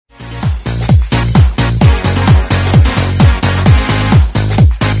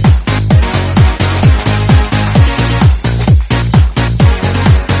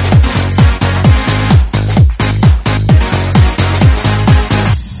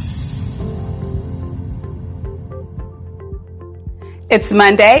It's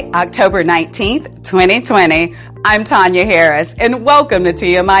Monday, October 19th, 2020. I'm Tanya Harris, and welcome to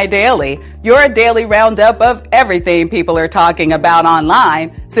TMI Daily, your daily roundup of everything people are talking about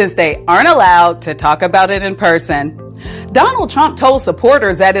online since they aren't allowed to talk about it in person. Donald Trump told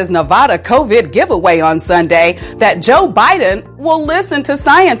supporters at his Nevada COVID giveaway on Sunday that Joe Biden will listen to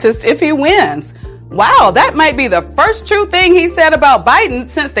scientists if he wins. Wow, that might be the first true thing he said about Biden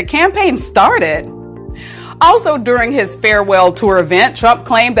since the campaign started. Also during his farewell tour event, Trump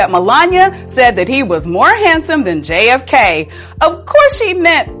claimed that Melania said that he was more handsome than JFK. Of course she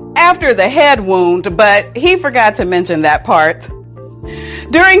meant after the head wound, but he forgot to mention that part.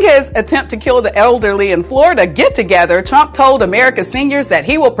 During his attempt to kill the elderly in Florida get-together, Trump told America's seniors that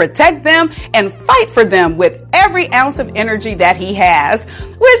he will protect them and fight for them with every ounce of energy that he has,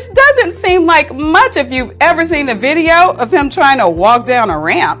 which doesn't seem like much if you've ever seen the video of him trying to walk down a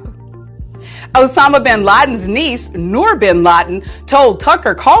ramp. Osama bin Laden's niece, Noor bin Laden, told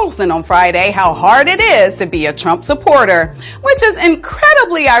Tucker Carlson on Friday how hard it is to be a Trump supporter, which is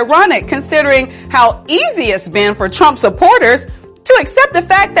incredibly ironic considering how easy it's been for Trump supporters to accept the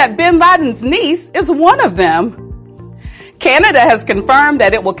fact that bin Laden's niece is one of them. Canada has confirmed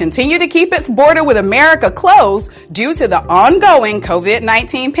that it will continue to keep its border with America closed due to the ongoing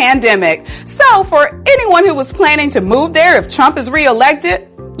COVID-19 pandemic. So for anyone who was planning to move there if Trump is reelected,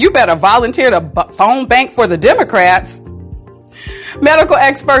 you better volunteer to phone bank for the Democrats. Medical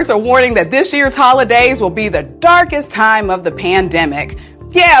experts are warning that this year's holidays will be the darkest time of the pandemic.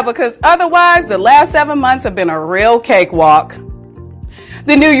 Yeah, because otherwise the last 7 months have been a real cakewalk.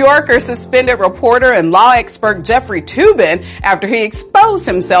 The New Yorker suspended reporter and law expert Jeffrey Toobin after he exposed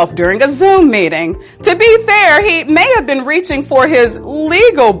himself during a Zoom meeting. To be fair, he may have been reaching for his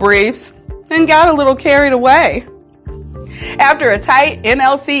legal briefs and got a little carried away. After a tight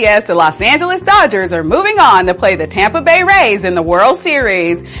NLCS, the Los Angeles Dodgers are moving on to play the Tampa Bay Rays in the World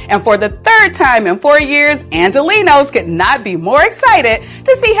Series. And for the third time in 4 years, Angelinos could not be more excited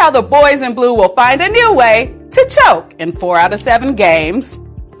to see how the boys in blue will find a new way to choke in 4 out of 7 games.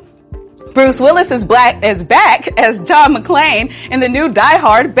 Bruce Willis is back as John McClane in the new Die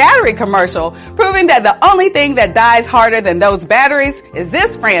Hard battery commercial, proving that the only thing that dies harder than those batteries is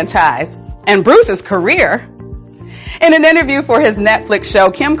this franchise and Bruce's career. In an interview for his Netflix show,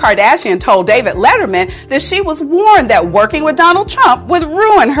 Kim Kardashian told David Letterman that she was warned that working with Donald Trump would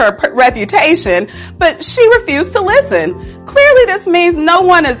ruin her reputation, but she refused to listen. Clearly, this means no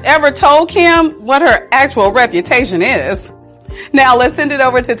one has ever told Kim what her actual reputation is. Now, let's send it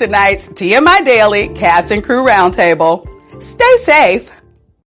over to tonight's TMI Daily Cast and Crew Roundtable. Stay safe.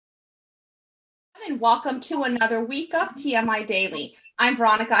 And welcome to another week of TMI Daily. I'm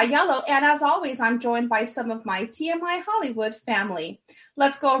Veronica Aiello, and as always, I'm joined by some of my TMI Hollywood family.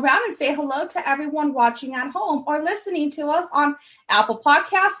 Let's go around and say hello to everyone watching at home or listening to us on Apple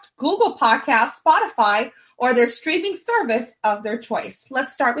Podcast, Google Podcast, Spotify, or their streaming service of their choice.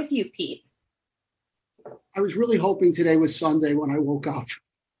 Let's start with you, Pete. I was really hoping today was Sunday when I woke up.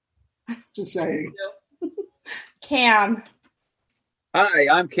 Just saying. Cam. Hi,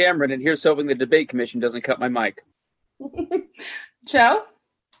 I'm Cameron, and here's hoping the debate commission doesn't cut my mic. Joe?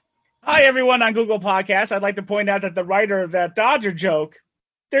 Hi, everyone on Google Podcasts. I'd like to point out that the writer of that Dodger joke,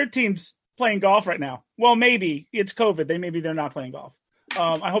 their team's playing golf right now. Well, maybe. It's COVID. Maybe they're not playing golf.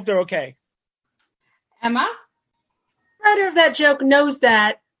 I hope they're okay. Emma? The writer of that joke knows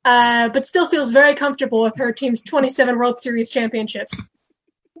that, but still feels very comfortable with her team's 27 World Series championships.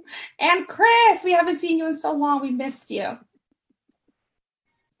 And Chris, we haven't seen you in so long. We missed you.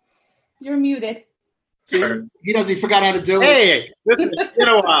 You're muted. See, he forgot how to do it. Hey, it's been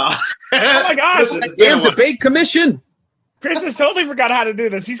a while. Oh my gosh. Damn debate commission. Chris has totally forgot how to do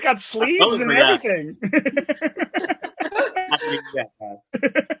this. He's got sleeves and everything.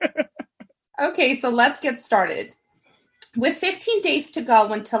 Okay, so let's get started. With 15 days to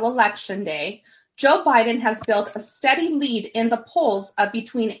go until Election Day, Joe Biden has built a steady lead in the polls of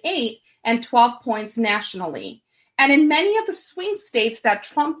between 8 and 12 points nationally, and in many of the swing states that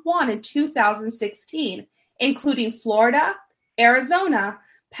Trump won in 2016, including Florida, Arizona,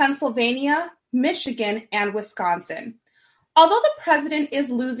 Pennsylvania, Michigan, and Wisconsin. Although the president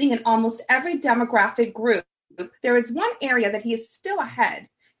is losing in almost every demographic group, there is one area that he is still ahead,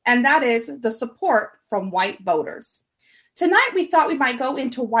 and that is the support from white voters. Tonight, we thought we might go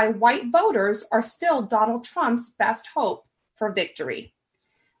into why white voters are still Donald Trump's best hope for victory.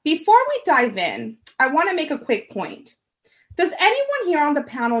 Before we dive in, I want to make a quick point. Does anyone here on the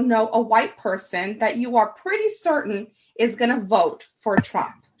panel know a white person that you are pretty certain is going to vote for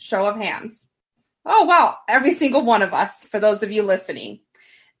Trump? Show of hands. Oh, wow. Every single one of us, for those of you listening.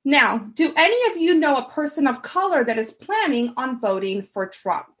 Now, do any of you know a person of color that is planning on voting for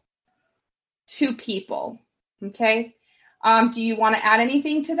Trump? 2 people. Okay. Do you want to add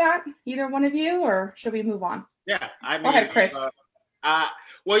anything to that, either one of you, or should we move on? Yeah, I mean, go ahead, Chris.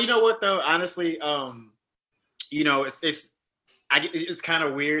 Well, you know what though, honestly, it's kind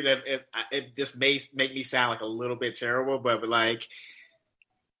of weird that it just may make me sound like a little bit terrible, but like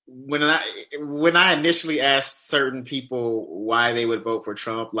when I initially asked certain people why they would vote for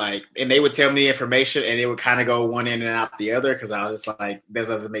Trump, like, and they would tell me information and it would kind of go one end and out the other, because I was just like, this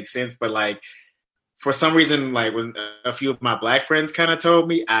doesn't make sense. But like, for some reason, like when a few of my Black friends kind of told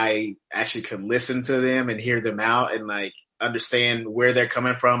me, I actually could listen to them and hear them out and like understand where they're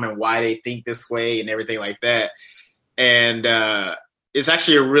coming from and why they think this way and everything like that. And it's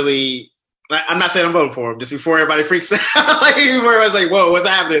actually a really, I'm not saying I'm voting for him, just before everybody freaks out, like before everybody's like, whoa, what's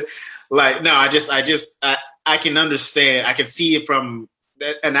happening? Like, no, I can understand, I can see it from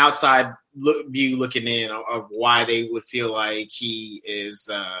an outside view looking in of why they would feel like he is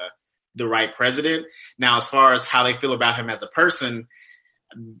the right president. Now, as far as how they feel about him as a person,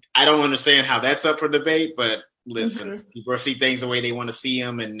 I don't understand how that's up for debate, but listen, people see things the way they want to see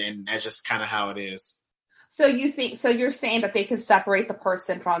them, and that's just kind of how it is. So you're saying that they can separate the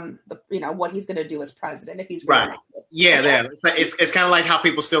person from what he's going to do as president if he's right. Yeah. It's kind of like how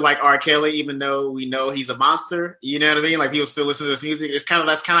people still like R. Kelly, even though we know he's a monster. You know what I mean? Like, people still listen to his music.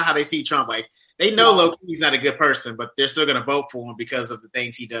 That's kind of how they see Trump. Like, they know low-key he's not a good person, but they're still going to vote for him because of the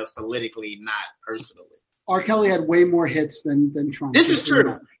things he does politically, not personally. R. Kelly had way more hits than Trump. This is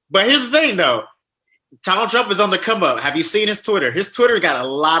true. But here's the thing, though. Donald Trump is on the come up. Have you seen his Twitter? His Twitter got a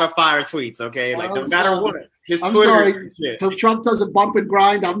lot of fire tweets, okay? Like, no matter what. I'm sorry. Till Trump does a bump and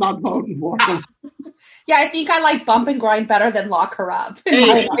grind, I'm not voting for him. Yeah, I think I like bump and grind better than lock her up. In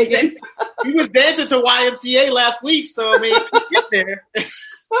my opinion. He was dancing to YMCA last week, so I mean, get there.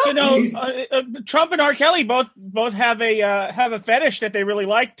 Trump and R. Kelly both have a fetish that they really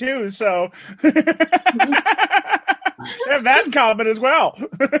like too. So they have that in common as well.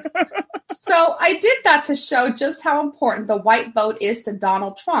 So I did that to show just how important the white vote is to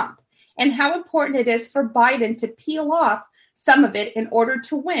Donald Trump, and how important it is for Biden to peel off some of it in order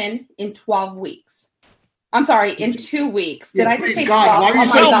to win in 12 weeks. I'm sorry, in 2 weeks. Did I just say 12? Oh my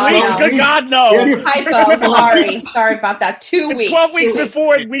God, good God, no. Typo. Sorry about that. 2 weeks. 12 weeks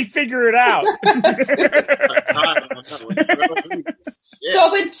before we figure it out.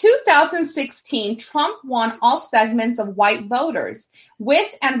 So in 2016, Trump won all segments of white voters,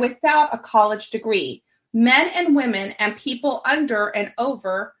 with and without a college degree, men and women, and people under and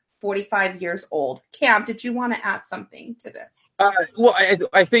over 45 years old. Cam, did you want to add something to this? Well,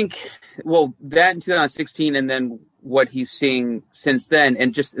 I think that in 2016, and then what he's seeing since then,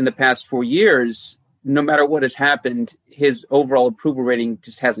 and just in the past 4 years, no matter what has happened, his overall approval rating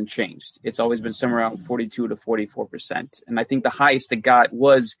just hasn't changed. It's always been somewhere around 42 to 44%. And I think the highest it got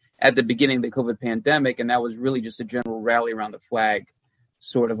was at the beginning of the COVID pandemic, and that was really just a general rally around the flag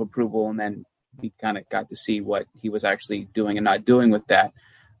sort of approval. And then we kind of got to see what he was actually doing and not doing with that.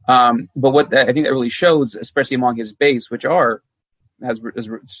 But what I think that really shows, especially among his base, which are, as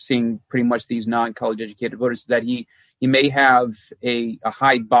we're seeing pretty much these non-college educated voters, that he may have a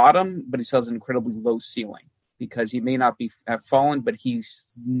high bottom, but he still has an incredibly low ceiling, because he may not have fallen, but he's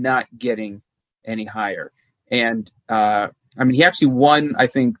not getting any higher. And he actually won, I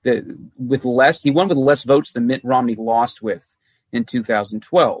think, with less votes than Mitt Romney lost with in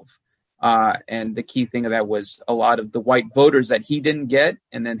 2012. And the key thing of that was a lot of the white voters that he didn't get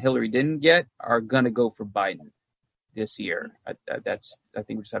and then Hillary didn't get are going to go for Biden this year. I think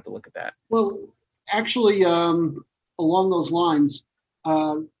we just have to look at that. Well, actually, along those lines,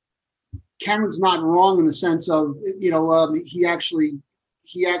 Cameron's not wrong in the sense of, he actually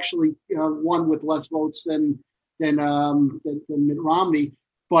won with less votes than Mitt Romney.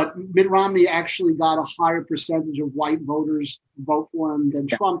 But Mitt Romney actually got a higher percentage of white voters to vote for him than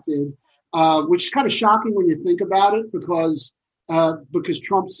Trump did, which is kind of shocking when you think about it, because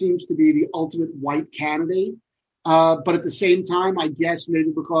Trump seems to be the ultimate white candidate. But at the same time, I guess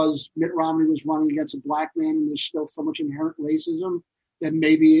maybe because Mitt Romney was running against a black man and there's still so much inherent racism, that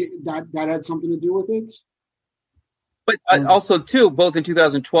maybe that had something to do with it. But also, too, both in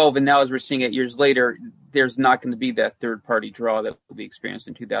 2012 and now as we're seeing it years later, there's not going to be that third-party draw that will be experienced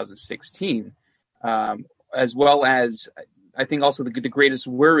in 2016, as well as I think also the greatest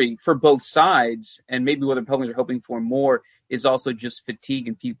worry for both sides, and maybe what the Republicans are hoping for more, is also just fatigue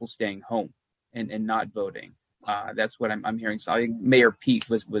and people staying home and not voting. That's what I'm hearing. So I think Mayor Pete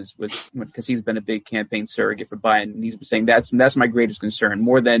was because he's been a big campaign surrogate for Biden, and he's been saying that's my greatest concern,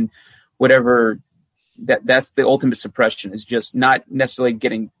 more than whatever that's the ultimate suppression, is just not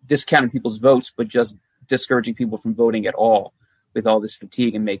necessarily discounting people's votes, but just discouraging people from voting at all with all this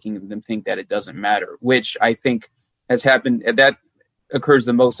fatigue and making them think that it doesn't matter, which I think has happened. That occurs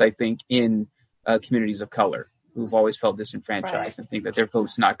the most, I think, in communities of color who've always felt disenfranchised and think that their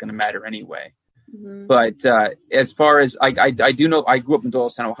vote's not going to matter anyway. Mm-hmm. But as far as I do know, I grew up in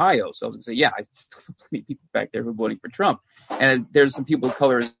Doylestown, Ohio, so I was going to say, yeah, I still have plenty of people back there who are voting for Trump. And there's some people of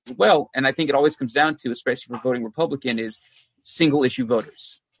color as well. And I think it always comes down to, especially for voting Republican, is single issue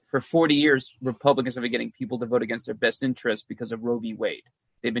voters. For 40 years, Republicans have been getting people to vote against their best interest because of Roe v. Wade.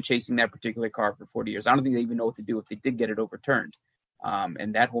 They've been chasing that particular car for 40 years. I don't think they even know what to do if they did get it overturned.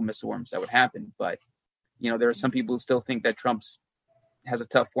 And that whole mess of worms that would happen. But, there are some people who still think that Trump has a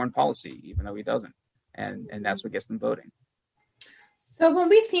tough foreign policy, even though he doesn't. And that's what gets them voting. So when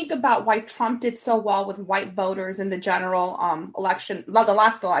we think about why Trump did so well with white voters in the general election, the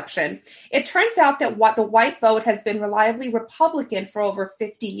last election, it turns out that the white vote has been reliably Republican for over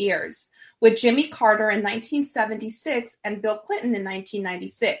 50 years, with Jimmy Carter in 1976 and Bill Clinton in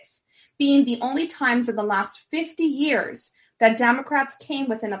 1996, being the only times in the last 50 years that Democrats came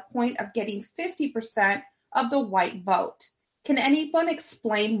within a point of getting 50% of the white vote. Can anyone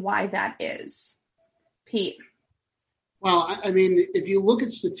explain why that is? Pete. Well, I mean, if you look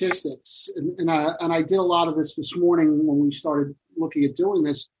at statistics, and I did a lot of this morning when we started looking at doing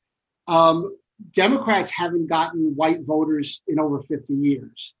this, Democrats haven't gotten white voters in over 50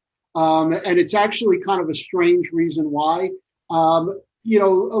 years. And it's actually kind of a strange reason why. A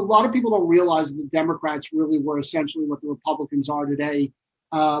lot of people don't realize that the Democrats really were essentially what the Republicans are today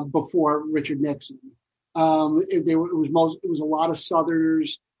before Richard Nixon. It was a lot of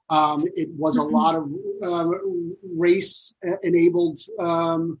Southerners. It was a lot of race-enabled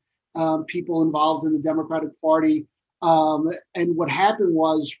people involved in the Democratic Party, and what happened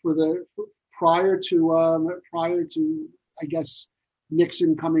was prior to I guess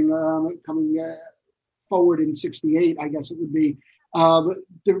Nixon coming forward in '68, I guess it would be,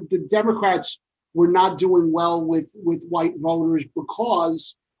 the Democrats were not doing well with white voters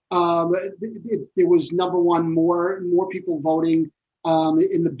because there was, number one, more people voting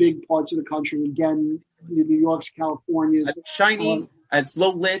in the big parts of the country. Again, the New York's, California's. Shiny, it's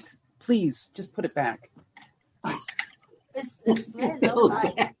low lit. Please, just put it back.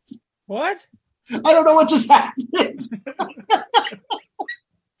 What? I don't know what just happened.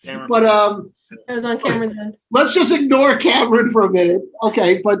 But it was on Cameron's end. Let's just ignore Cameron for a minute.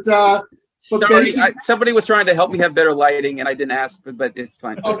 Okay, but somebody was trying to help me have better lighting, and I didn't ask, but it's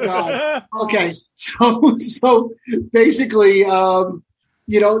fine. Oh God. Okay, so basically, what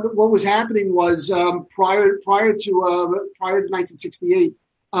was happening was prior to 1968,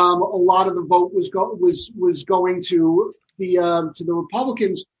 a lot of the vote was going to the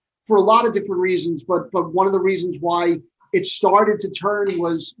Republicans for a lot of different reasons, but one of the reasons why it started to turn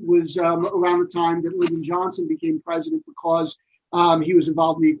was around the time that Lyndon Johnson became president, because he was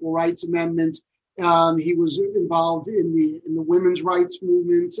involved in the Equal Rights Amendment. He was involved in the women's rights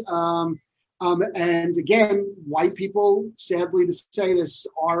movement. And again, white people, sadly to say this,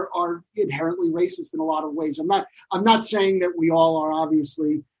 are inherently racist in a lot of ways. I'm not saying that we all are,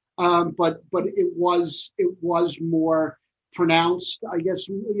 obviously, but it was more pronounced, I guess,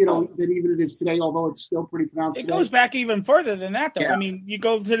 than even it is today, although it's still pretty pronounced. It goes back even further than that, though. Yeah. I mean, you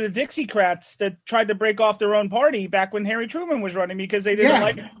go to the Dixiecrats that tried to break off their own party back when Harry Truman was running, because they didn't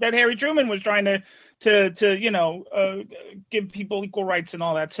like that Harry Truman was trying to give people equal rights and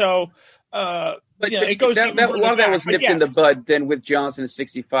all that. So, it goes. A lot of that was nipped in the bud then with Johnson in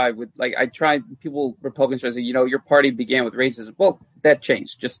 '65. Republicans try to say, your party began with racism. Well, that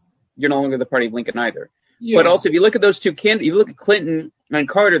changed. Just you're no longer the party of Lincoln either. Yeah. But also, if you look at those two candidates, you look at Clinton and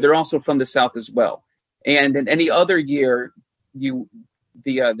Carter, they're also from the South as well. And in any other year, the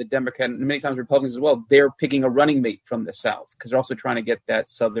Democrat, and many times Republicans as well, they're picking a running mate from the South because they're also trying to get that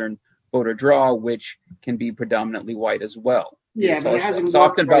Southern voter draw, which can be predominantly white as well. Yeah, but it hasn't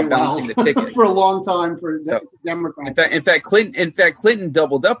worked very well the ticket. For a long time for Democrats. In fact, Clinton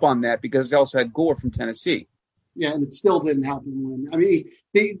doubled up on that because they also had Gore from Tennessee. Yeah, and it still didn't help him win. I mean,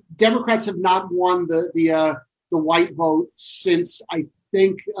 the Democrats have not won the white vote since, I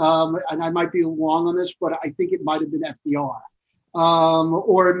think, and I might be wrong on this, but I think it might have been FDR,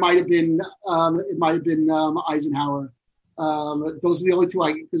 or it might have been Eisenhower. Those are the only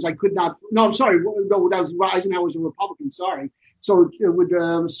two because I could not. No, I'm sorry. No, that was Eisenhower was a Republican. Sorry. So it would.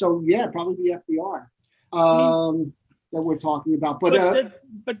 Probably be FDR. we're talking about.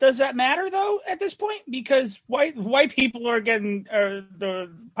 But does that matter though at this point? Because white people are getting,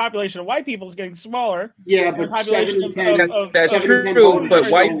 the population of white people is getting smaller. Yeah, but 7 in 10. That's true. But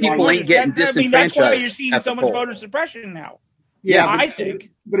white people ain't getting disenfranchised. That's why you're seeing so much voter suppression now. Yeah, I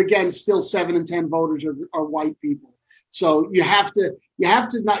think. But again, still 7 in 10 voters are white people. So you have to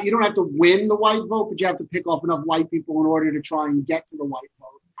not. You don't have to win the white vote, but you have to pick off enough white people in order to try and get to the white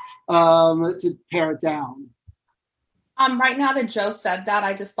vote to pare it down. Right now that Joe said that,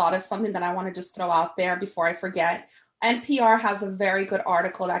 I just thought of something that I want to just throw out there before I forget. NPR has a very good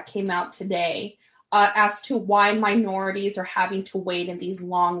article that came out today as to why minorities are having to wait in these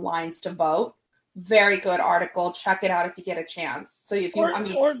long lines to vote. Very good article. Check it out if you get a chance. So if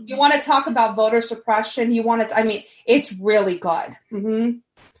you, you want to talk about voter suppression, it's really good. Mm-hmm.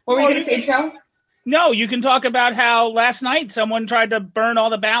 What were you going to say, Joe? No, you can talk about how last night someone tried to burn all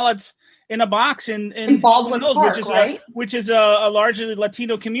the ballots in a box in Baldwin Park, which is a largely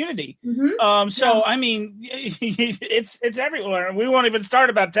Latino community. Mm-hmm. It's everywhere. We won't even start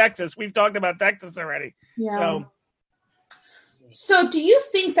about Texas. We've talked about Texas already. Yeah. So do you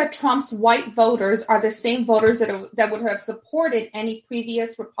think that Trump's white voters are the same voters that would have supported any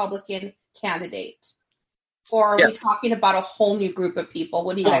previous Republican candidate? Or are we talking about a whole new group of people?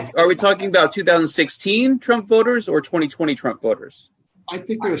 What do you guys think? Are we talking about 2016 Trump voters or 2020 Trump voters? I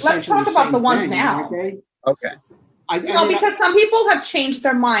think they're essentially Let's talk about the ones now. Okay. Because some people have changed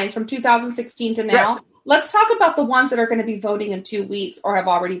their minds from 2016 to now. Right. Let's talk about the ones that are going to be voting in 2 weeks or have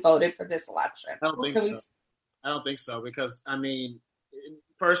already voted for this election. I don't think so because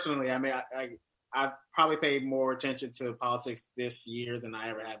personally, I've probably paid more attention to politics this year than I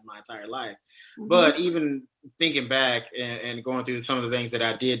ever have in my entire life. Mm-hmm. But even thinking back and going through some of the things that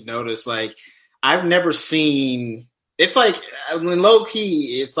I did notice, like I've never seen. It's like when low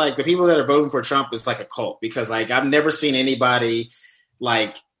key, it's like the people that are voting for Trump is like a cult because like I've never seen anybody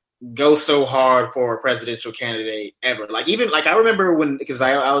like go so hard for a presidential candidate ever. Like even like I remember because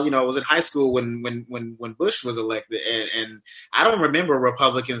I was in high school when Bush was elected and I don't remember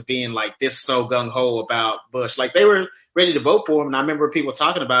Republicans being like this so gung ho about Bush. Like they were ready to vote for him and I remember people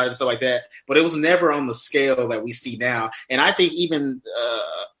talking about it and stuff like that, but it was never on the scale that we see now. And I think even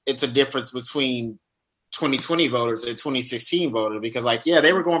it's a difference between 2020 voters and 2016 voters because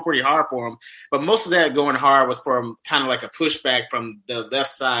they were going pretty hard for him, but most of that going hard was from kind of like a pushback from the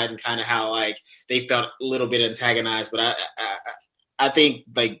left side and kind of how like they felt a little bit antagonized. But I think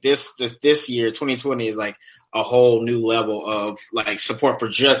like this year 2020 is like a whole new level of like support for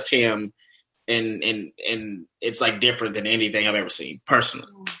just him and it's like different than anything I've ever seen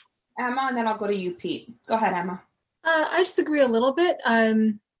personally. Emma, and then I'll go to you, Pete. Go ahead, Emma. I disagree a little bit.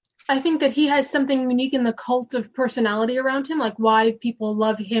 I think that he has something unique in the cult of personality around him, like why people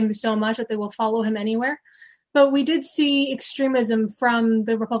love him so much that they will follow him anywhere. But we did see extremism from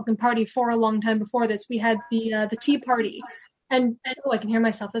the Republican Party for a long time before this. We had the Tea Party, and I can hear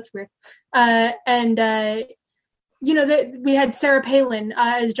myself. That's weird. We had Sarah Palin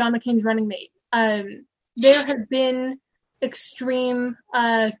as John McCain's running mate. There have been extreme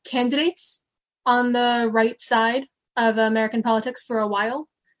candidates on the right side of American politics for a while.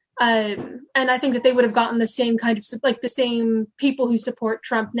 And I think that they would have gotten the same kind of, like the same people who support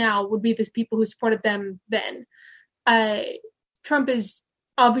Trump now would be the people who supported them then. Trump is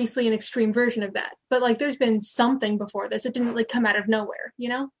obviously an extreme version of that, but like there's been something before this. It didn't like come out of nowhere, you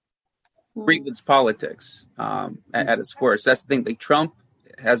know? Grievance politics at its worst. That's the thing. Like Trump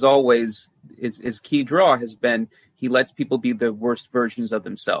has always, his key draw has been he lets people be the worst versions of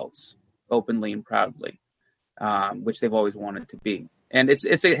themselves openly and proudly, which they've always wanted to be. And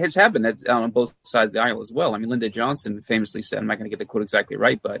it's happened on both sides of the aisle as well. I mean, Lyndon Johnson famously said, I'm not going to get the quote exactly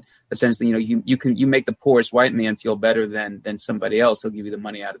right, but essentially, you make the poorest white man feel better than somebody else. He'll give you the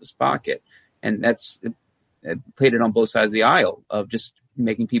money out of his pocket. And it played it on both sides of the aisle of just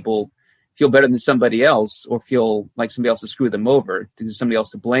making people feel better than somebody else or feel like somebody else to screw them over, to somebody else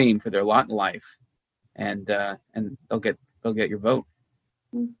to blame for their lot in life. And they'll get your vote.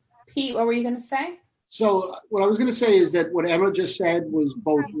 Pete, what were you going to say? So what I was going to say is that what Emma just said was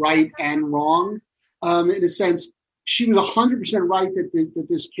both right and wrong. In a sense, she was 100% right that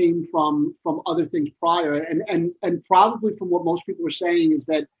this came from other things prior. And probably from what most people are saying is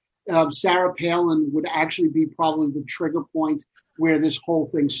that Sarah Palin would actually be probably the trigger point where this whole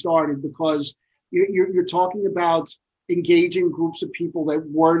thing started, because you're talking about engaging groups of people that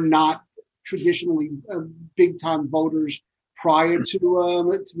were not traditionally big-time voters prior to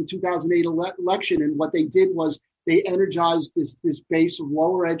the 2008 election. And what they did was they energized this base of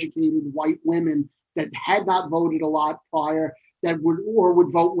lower educated white women that had not voted a lot prior, that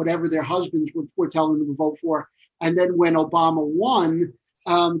would vote whatever their husbands were telling them to vote for. And then when Obama won,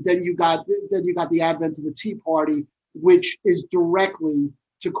 then you got the advent of the Tea Party, which is directly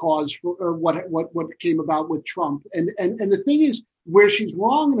to cause for what came about with Trump. And the thing is, where she's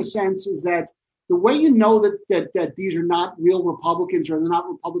wrong in a sense is that the way you know that these are not real Republicans, or they're not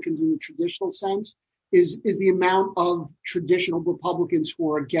Republicans in the traditional sense, is the amount of traditional Republicans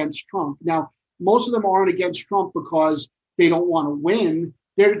who are against Trump. Now, most of them aren't against Trump because they don't want to win.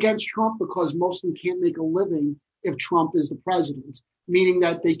 They're against Trump because most of them can't make a living if Trump is the president, meaning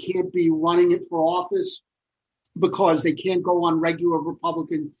that they can't be running it for office because they can't go on regular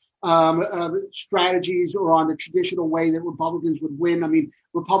Republican strategies or on the traditional way that Republicans would win. I mean,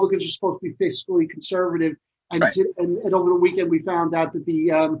 Republicans are supposed to be fiscally conservative, and, right. and over the weekend we found out that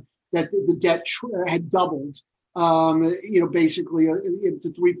the debt had doubled, basically to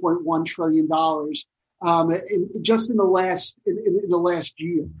 $3.1 trillion just in the last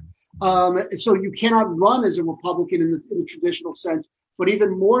year. So you cannot run as a Republican in the traditional sense. But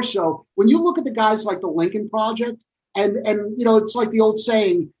even more so, when you look at the guys like the Lincoln Project, and it's like the old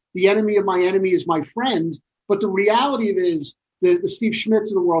saying, the enemy of my enemy is my friend. But the reality of it is the Steve Schmidts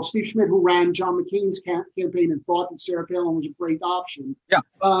of the world, Steve Schmidt, who ran John McCain's campaign and thought that Sarah Palin was a great option. Yeah.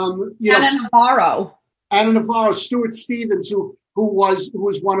 Anna Navarro, Stuart Stevens, who was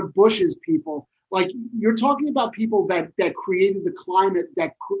one of Bush's people. Like, you're talking about people that created the climate,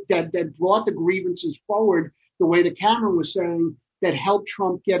 that brought the grievances forward, the way that Cameron was saying, that helped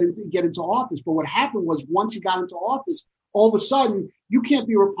Trump get into office. But what happened was, once he got into office, all of a sudden you can't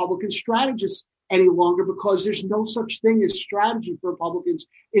be a Republican strategist any longer, because there's no such thing as strategy for Republicans.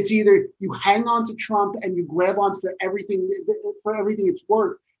 It's either you hang on to Trump and you grab on for everything it's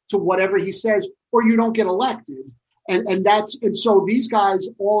worth to whatever he says, or you don't get elected. And so these guys,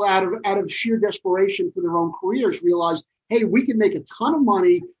 all out of sheer desperation for their own careers, realized, hey, we can make a ton of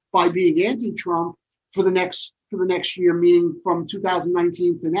money by being anti-Trump for the next year, meaning from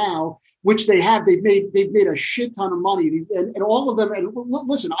 2019 to now, which they have. They've made a shit ton of money, and all of them. And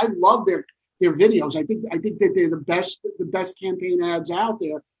listen, I love their videos. I think that they're the best campaign ads out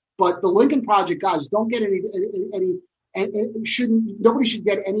there. But the Lincoln Project guys don't get any nobody should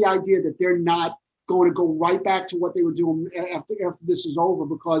get any idea that they're not going to go right back to what they were doing after this is over,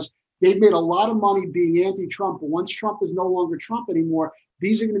 because they've made a lot of money being anti-Trump. But once Trump is no longer Trump anymore,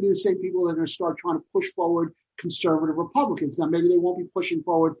 these are going to be the same people that are going to start trying to push forward conservative Republicans. Now, maybe they won't be pushing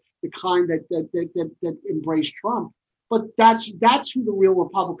forward the kind that embrace Trump, but that's who the real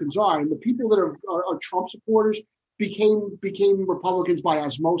Republicans are. And the people that are Trump supporters became Republicans by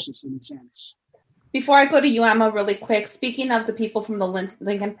osmosis, in a sense. Before I go to you, Emma, really quick, speaking of the people from the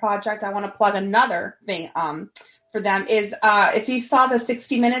Lincoln Project, I want to plug another thing for them is if you saw the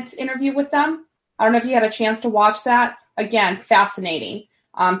 60 Minutes interview with them, I don't know if you had a chance to watch that. Again, fascinating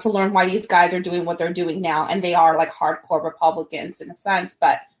to learn why these guys are doing what they're doing now. And they are like hardcore Republicans in a sense,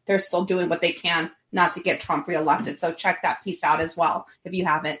 but they're still doing what they can not to get Trump reelected. So check that piece out as well if you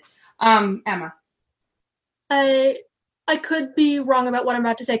haven't. Emma. I could be wrong about what I'm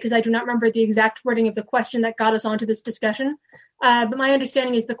about to say because I do not remember the exact wording of the question that got us onto this discussion. But my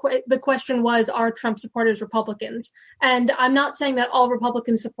understanding is the question was, are Trump supporters Republicans? And I'm not saying that all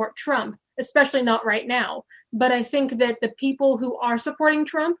Republicans support Trump, especially not right now. But I think that the people who are supporting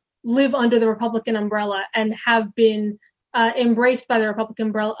Trump live under the Republican umbrella and have been embraced by the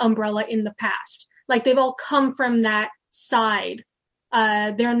Republican umbrella in the past. Like, they've all come from that side.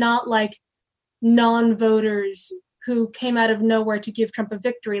 They're not like non-voters who came out of nowhere to give Trump a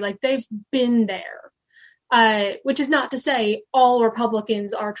victory. Like, they've been there, which is not to say all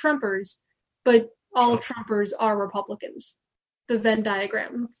Republicans are Trumpers, but all Trumpers are Republicans. The Venn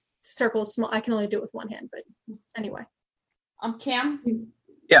diagram circle is small. I can only do it with one hand, but anyway. Cam?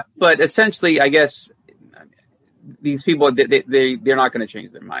 Yeah, but essentially, I guess these people, they're not going to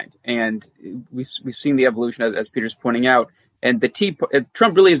change their mind. And we've seen the evolution, as Peter's pointing out. And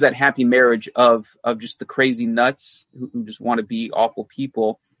Trump really is that happy marriage of just the crazy nuts who just want to be awful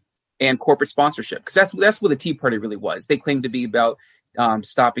people and corporate sponsorship. Because that's what the Tea Party really was. They claimed to be about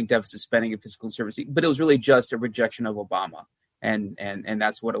stopping deficit spending and fiscal conservacy, but it was really just a rejection of Obama. And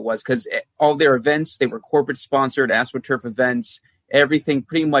that's what it was. Because all their events, they were corporate sponsored, AstroTurf events, everything,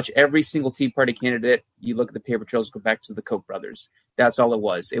 pretty much every single Tea Party candidate, you look at the paper trails, go back to the Koch brothers. That's all it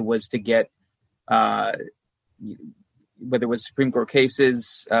was. It was to get whether it was Supreme Court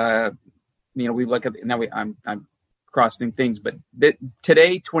cases, we look at now. I'm crossing things, but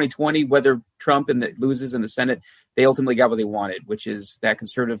today, 2020, whether Trump loses in the Senate, they ultimately got what they wanted, which is that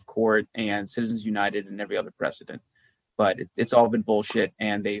conservative court and Citizens United and every other precedent. But it's all been bullshit,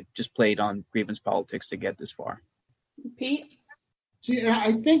 and they just played on grievance politics to get this far. Pete? See,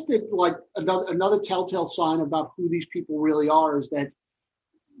 I think that like another telltale sign about who these people really are is that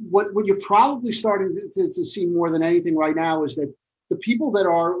what you're probably starting to see more than anything right now is that the people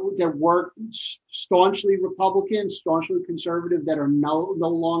that work staunchly Republican, staunchly conservative, that are no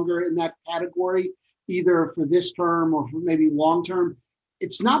longer in that category, either for this term or for maybe long term,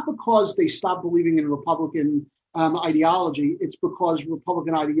 it's not because they stopped believing in Republican ideology. It's because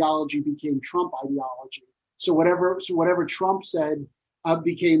Republican ideology became Trump ideology. So whatever Trump said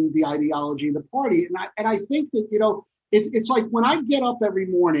became the ideology of the party. And I think that, it's like when I get up every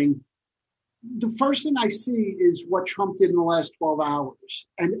morning, the first thing I see is what Trump did in the last 12 hours.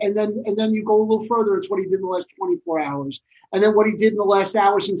 And then you go a little further, it's what he did in the last 24 hours. And then what he did in the last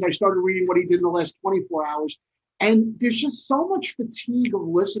hour since I started reading what he did in the last 24 hours. And there's just so much fatigue of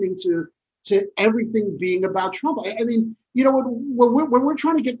listening to everything being about Trump. I mean, when we're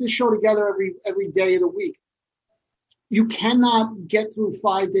trying to get this show together every day of the week, you cannot get through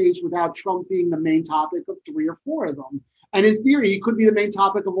 5 days without Trump being the main topic of 3 or 4 of them. And in theory, he could be the main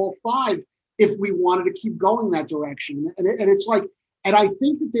topic of all 5 if we wanted to keep going that direction. And it's like, and I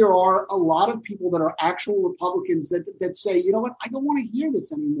think that there are a lot of people that are actual Republicans that say, you know what, I don't want to hear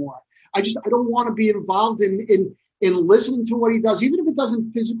this anymore. I don't want to be involved in listening to what he does, even if it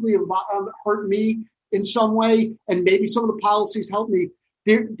doesn't physically hurt me in some way. And maybe some of the policies help me.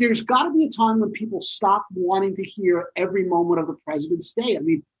 There's got to be a time when people stop wanting to hear every moment of the president's day. I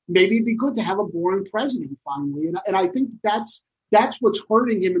mean, maybe it'd be good to have a boring president finally. And I think that's what's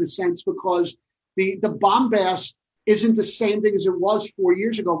hurting him in a sense, because the bombast isn't the same thing as it was 4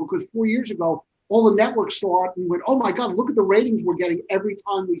 years ago, because 4 years ago, all the networks saw it and went, oh my God, look at the ratings we're getting every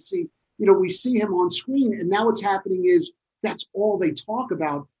time we see him on screen. And now what's happening is that's all they talk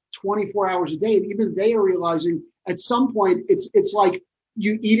about 24 hours a day. And even they are realizing at some point it's like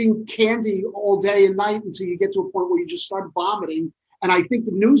you eating candy all day and night until you get to a point where you just start vomiting. And I think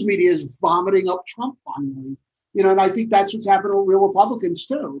the news media is vomiting up Trump finally. And I think that's what's happening with real Republicans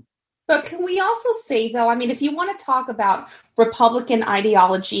too. But can we also say, though, I mean, if you want to talk about Republican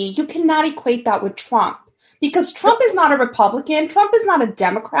ideology, you cannot equate that with Trump, because Trump is not a Republican. Trump is not a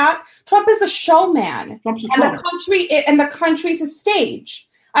Democrat. Trump is a showman. The country's a stage.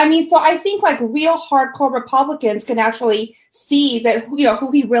 I mean, so I think like real hardcore Republicans can actually see that,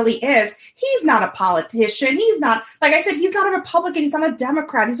 who he really is. He's not a politician. He's not, like I said, he's not a Republican. He's not a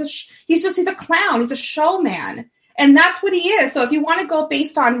Democrat. He's a clown. He's a showman. And that's what he is. So if you want to go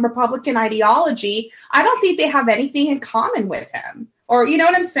based on Republican ideology, I don't think they have anything in common with him. Or, you know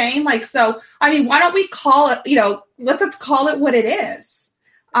what I'm saying? Like, so, I mean, why don't we call it, let's call it what it is.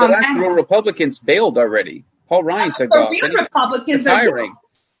 Real Republicans bailed already. Paul Ryan took off. Real Republicans are hiring.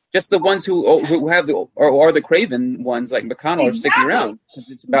 Just the ones who have are the craven ones like McConnell are sticking around because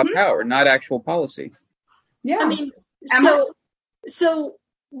it's about power, not actual policy. Yeah. I mean, so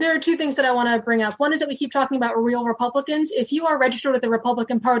there are two things that I want to bring up. One is that we keep talking about real Republicans. If you are registered with the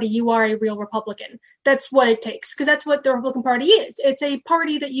Republican Party, you are a real Republican. That's what it takes, because that's what the Republican Party is. It's a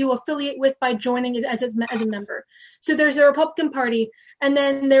party that you affiliate with by joining it as a member. So there's a Republican Party, and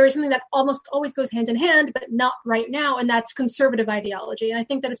then there is something that almost always goes hand in hand, but not right now, and that's conservative ideology. And I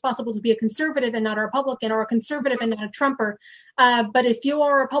think that it's possible to be a conservative and not a Republican, or a conservative and not a Trumper. But if you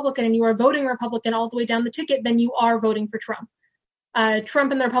are a Republican and you are voting Republican all the way down the ticket, then you are voting for Trump.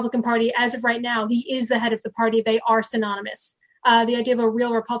 Trump and the Republican Party, as of right now, he is the head of the party. They are synonymous. The idea of a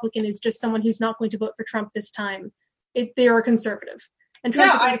real Republican is just someone who's not going to vote for Trump this time. They are a conservative. And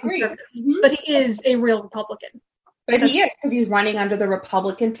Trump is not a conservative, but he is a real Republican. But he is, because he's running under the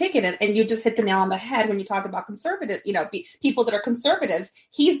Republican ticket. And you just hit the nail on the head when you talk about conservative, people that are conservatives.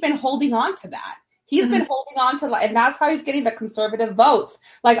 He's been holding on to that. He's been holding on to, and that's how he's getting the conservative votes.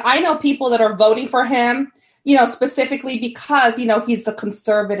 Like, I know people that are voting for him, specifically because, he's the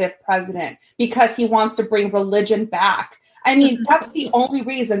conservative president, because he wants to bring religion back. I mean, that's the only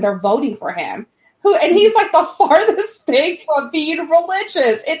reason they're voting for him. And he's like the farthest thing from being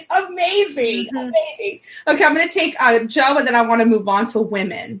religious. It's amazing. Amazing. Okay, I'm going to take Joe, and then I want to move on to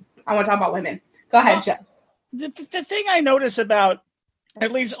women. I want to talk about women. Go ahead, Joe. The thing I notice about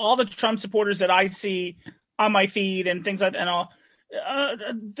at least all the Trump supporters that I see on my feed and things like that, and all,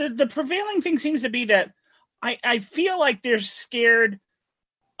 the prevailing thing seems to be that I feel like they're scared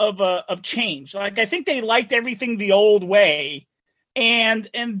of change. Like, I think they liked everything the old way, and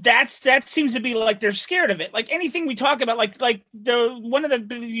that seems to be like they're scared of it. Like anything we talk about, like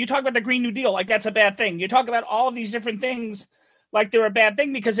you talk about the Green New Deal, like that's a bad thing. You talk about all of these different things like they're a bad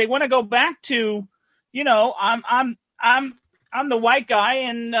thing because they want to go back to, I'm the white guy,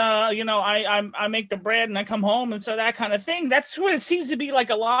 and I make the bread and I come home, and so that kind of thing. That's what it seems to be like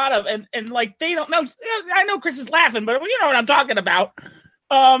a lot of, and like they don't know. I know Chris is laughing, but you know what I'm talking about.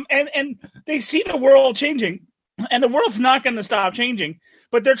 And they see the world changing, and the world's not going to stop changing.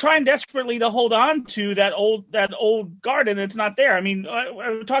 But they're trying desperately to hold on to that old garden. It's not there. I mean,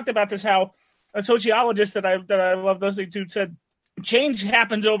 I talked about this, how a sociologist that I love listening to said change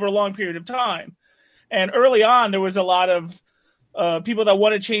happens over a long period of time. And early on, there was a lot of people that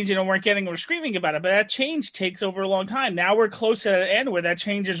wanted change and weren't getting or screaming about it. But that change takes over a long time. Now we're close to the end where that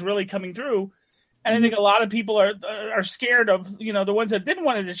change is really coming through. And I think a lot of people are scared of, the ones that didn't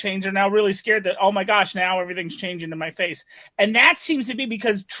want it to change are now really scared that, oh my gosh, now everything's changing in my face. And that seems to be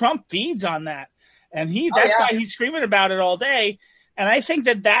because Trump feeds on that. And that's why he's screaming about it all day. And I think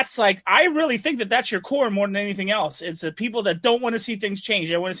that's I really think that that's your core more than anything else. It's the people that don't want to see things change.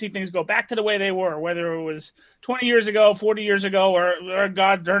 They want to see things go back to the way they were, whether it was 20 years ago, 40 years ago, or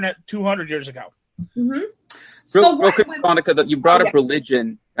God darn it, 200 years ago. Mm-hmm. Real quick, Monica, that you brought up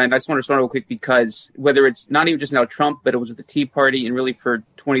religion, and I just want to respond real quick because whether it's not even just now Trump, but it was with the Tea Party, and really for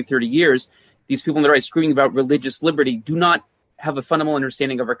 20, 30 years, these people on the right screaming about religious liberty do not have a fundamental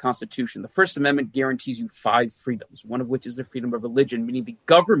understanding of our Constitution. The First Amendment guarantees you 5 freedoms, one of which is the freedom of religion, meaning the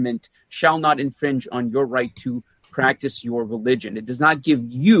government shall not infringe on your right to practice your religion. It does not give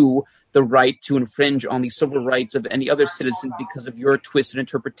you the right to infringe on the civil rights of any other citizen because of your twisted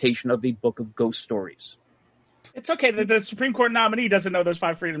interpretation of a book of ghost stories. It's okay that the Supreme Court nominee doesn't know those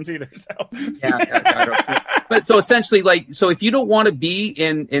 5 freedoms either. So. But so essentially, so if you don't want to be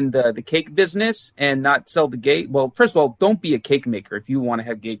in the cake business and not sell the gay, well, first of all, don't be a cake maker if you want to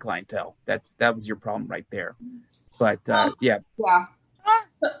have gay clientele. That was your problem right there. But yeah.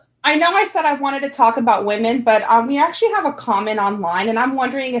 I know I said I wanted to talk about women, but we actually have a comment online, and I'm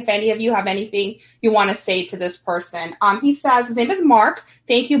wondering if any of you have anything you want to say to this person. He says, his name is Mark.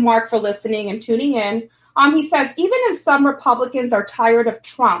 Thank you, Mark, for listening and tuning in. He says, even if some Republicans are tired of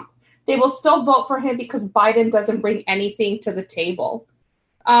Trump, they will still vote for him because Biden doesn't bring anything to the table.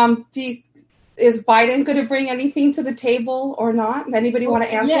 Is Biden going to bring anything to the table or not? Anybody want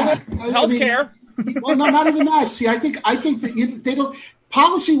to answer that? Healthcare. Well, no, not even that. See, I think that they don't.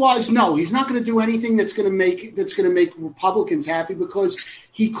 Policy-wise, no, he's not going to do anything that's going to make Republicans happy because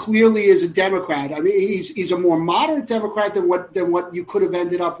he clearly is a Democrat. I mean, he's a more moderate Democrat than what you could have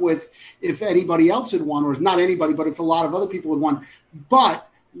ended up with if anybody else had won, or not anybody, but if a lot of other people had won. But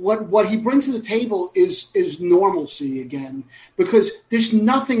what he brings to the table is normalcy again, because there's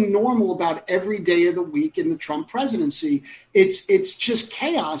nothing normal about every day of the week in the Trump presidency. It's just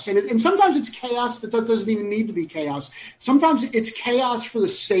chaos, and sometimes it's chaos that doesn't even need to be chaos. Sometimes it's chaos for the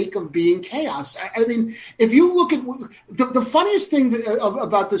sake of being chaos. I mean, if you look at the funniest thing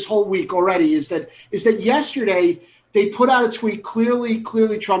about this whole week already is that yesterday they put out a tweet.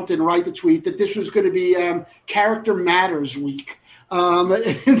 Clearly Trump didn't write the tweet that this was going to be Character Matters Week. And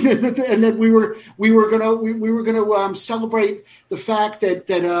that we were gonna celebrate the fact that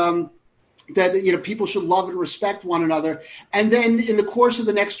people should love and respect one another. And then in the course of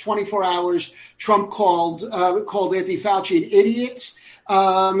the next 24 hours, Trump called Anthony Fauci an idiot.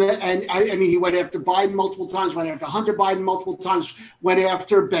 And I mean, he went after Biden multiple times, went after Hunter Biden multiple times, went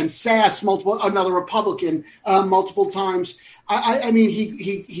after Ben Sasse, another Republican, multiple times. I mean,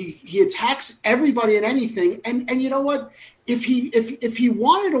 he attacks everybody and anything. And you know what? If he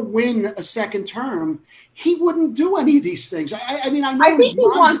wanted to win a second term, he wouldn't do any of these things. I think he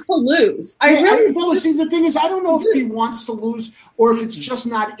wants to lose. See, the thing is, I don't know if he wants to lose or if it's just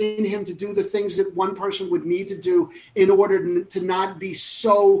not in him to do the things that one person would need to do in order to not be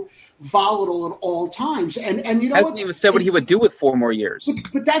so volatile at all times. And you know, hasn't even said what he would do with 4 more years.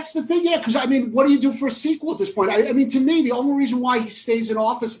 But that's the thing, yeah. Because I mean, what do you do for a sequel at this point? I mean, to me, the only reason why he stays in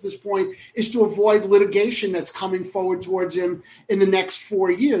office at this point is to avoid litigation that's coming forward towards him in the next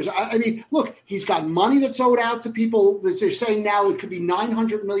 4 years. I mean, look, he's got money that's owed out to people. That they're saying now it could be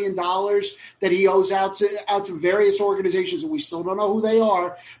 $900 million that he owes out to various organizations, and we still don't know who they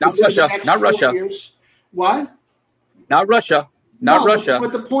are. Not Russia. Not Russia. Years. What? Not Russia. Not Russia.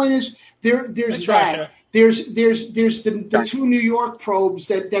 But the point is, there's it's that. Russia. There's the 2 New York probes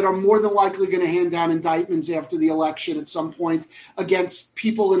that are more than likely going to hand down indictments after the election at some point against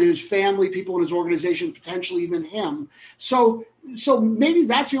people in his family, people in his organization, potentially even him. So maybe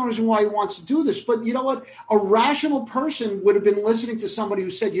that's the only reason why he wants to do this. But you know what? A rational person would have been listening to somebody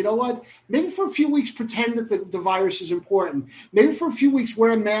who said, you know what? Maybe for a few weeks, pretend that the virus is important. Maybe for a few weeks,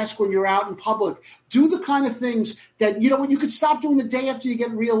 wear a mask when you're out in public. Do the kind of things that, you know what, you could stop doing the day after you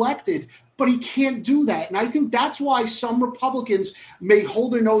get reelected. But he can't do that. And I think that's why some Republicans may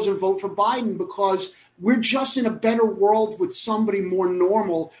hold their nose and vote for Biden, because we're just in a better world with somebody more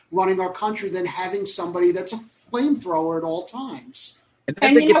normal running our country than having somebody that's a flamethrower at all times.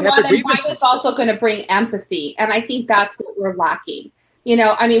 And you know what? And Biden's also going to bring empathy. And I think that's what we're lacking. You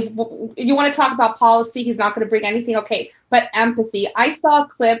know, I mean, you want to talk about policy, he's not going to bring anything. Okay, but empathy. I saw a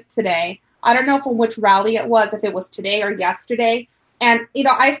clip today. I don't know from which rally it was, if it was today or yesterday. And, you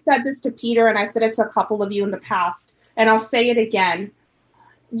know, I've said this to Peter and I've said it to a couple of you in the past, and I'll say it again.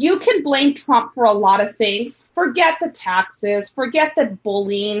 You can blame Trump for a lot of things. Forget the taxes, forget the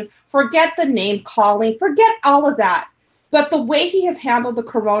bullying, forget the name calling, forget all of that. But the way he has handled the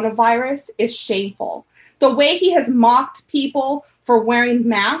coronavirus is shameful. The way he has mocked people for wearing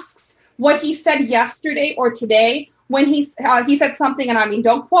masks, what he said yesterday or today when he said something, and I mean,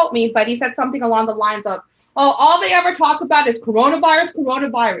 don't quote me, but he said something along the lines of, oh, all they ever talk about is coronavirus,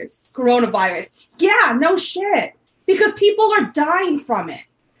 coronavirus, coronavirus. Yeah, no shit. Because people are dying from it.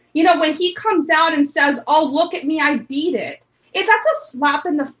 You know, when he comes out and says, oh, look at me, I beat it. That's a slap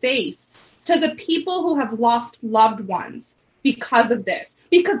in the face to the people who have lost loved ones because of this.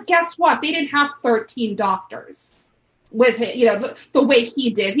 Because guess what? They didn't have 13 doctors with it, you know, the way he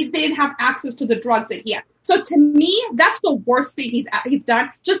did. They didn't have access to the drugs that he had. So to me, that's the worst thing he's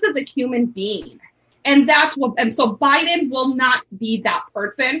done just as a human being. And so Biden will not be that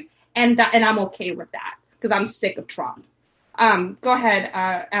person. And I'm okay with that because I'm sick of Trump. Go ahead,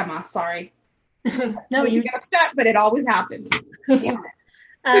 Emma. Sorry. No, you get upset, but it always happens.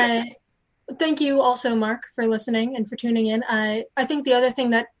 Yeah. Thank you also, Mark, for listening and for tuning in. I think the other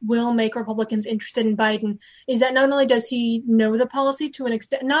thing that will make Republicans interested in Biden is that not only does he know the policy to an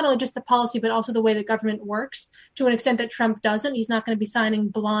extent, not only just the policy, but also the way the government works to an extent that Trump doesn't. He's not going to be signing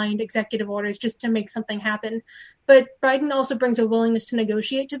blind executive orders just to make something happen. But Biden also brings a willingness to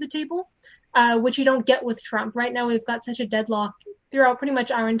negotiate to the table, which you don't get with Trump. Right now, we've got such a deadlock throughout pretty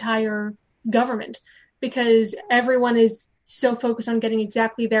much our entire government because everyone is so focused on getting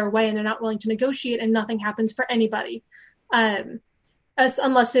exactly their way and they're not willing to negotiate and nothing happens for anybody.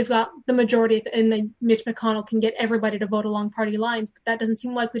 Unless they've got the majority and then Mitch McConnell can get everybody to vote along party lines. But that doesn't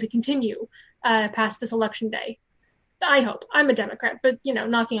seem likely to continue past this election day. I hope. I'm a Democrat, but, you know,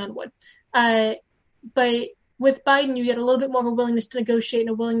 knocking on wood. But with Biden, you get a little bit more of a willingness to negotiate and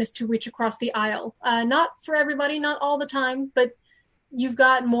a willingness to reach across the aisle. Not for everybody, not all the time, but you've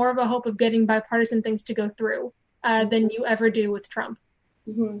got more of a hope of getting bipartisan things to go through than you ever do with Trump.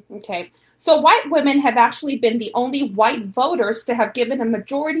 Mm-hmm. Okay. So white women have actually been the only white voters to have given a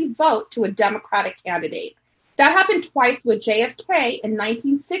majority vote to a Democratic candidate. That happened twice with JFK in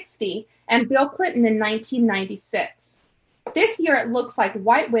 1960 and Bill Clinton in 1996. This year, it looks like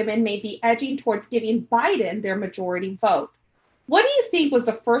white women may be edging towards giving Biden their majority vote. What do you think was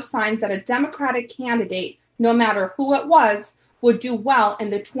the first signs that a Democratic candidate, no matter who it was, would do well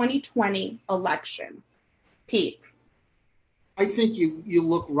in the 2020 election? Pete. I think you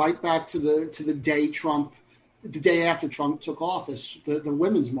look right back to the day after Trump took office, the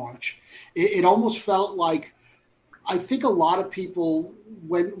Women's March. It almost felt like, I think a lot of people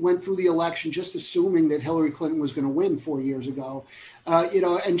went through the election just assuming that Hillary Clinton was going to win 4 years ago,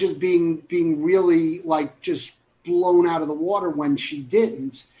 and just being really like just blown out of the water when she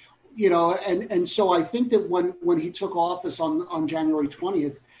didn't, and so I think that when he took office on January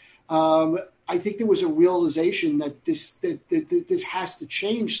 20th, I think there was a realization that this has to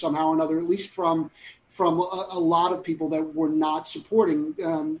change somehow or another, at least from a lot of people that were not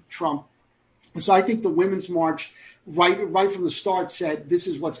supporting Trump. So I think the Women's March, right from the start, said this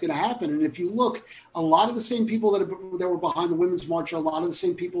is what's going to happen. And if you look, a lot of the same people that were behind the Women's March are a lot of the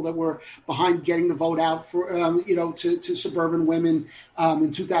same people that were behind getting the vote out for to suburban women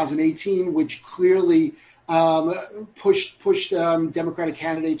in 2018, which clearly pushed Democratic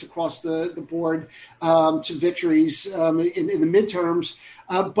candidates across the board to victories in the midterms.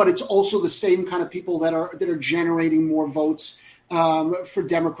 But it's also the same kind of people that are generating more votes for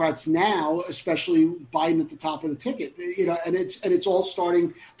Democrats now, especially Biden at the top of the ticket. And it's all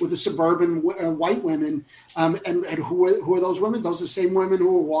starting with the suburban white women. And who are those women? Those are the same women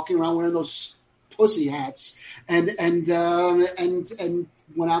who are walking around wearing those pussy hats and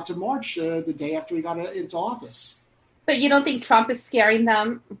went out to march the day after he got into office. But you don't think Trump is scaring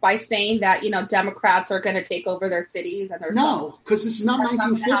them by saying that, Democrats are going to take over their cities? And no, because this is not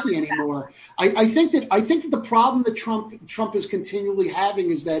 1950 anymore. I think that the problem that Trump is continually having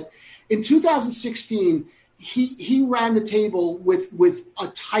is that in 2016, he ran the table with a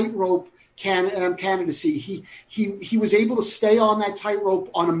tightrope candidacy. He was able to stay on that tightrope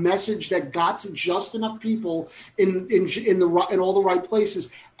on a message that got to just enough people in all the right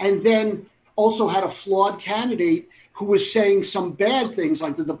places, and then also had a flawed candidate who was saying some bad things,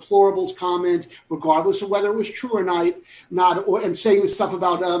 like the deplorables comment, regardless of whether it was true or not, and saying the stuff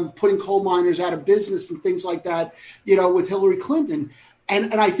about putting coal miners out of business and things like that, with Hillary Clinton.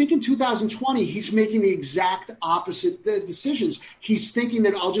 And I think in 2020, he's making the exact opposite decisions. He's thinking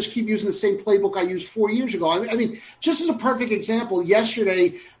that I'll just keep using the same playbook I used 4 years ago. I mean, just as a perfect example,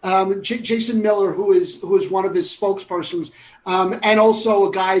 yesterday, Jason Miller, who is one of his spokespersons, and also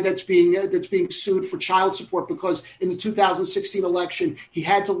a guy that's being sued for child support because in the 2016 election he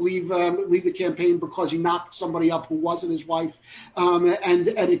had to leave the campaign because he knocked somebody up who wasn't his wife, and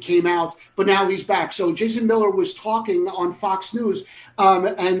it came out. But now he's back. So Jason Miller was talking on Fox News.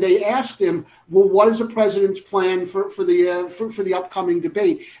 And they asked him, well, what is the president's plan for the upcoming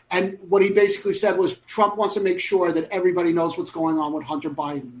debate? And what he basically said was Trump wants to make sure that everybody knows what's going on with Hunter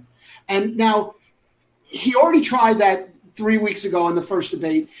Biden. And now he already tried that 3 weeks ago in the first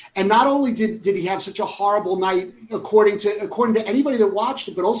debate. And not only did he have such a horrible night, according to anybody that watched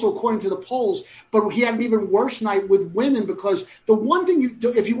it, but also according to the polls, but he had an even worse night with women, because the one thing you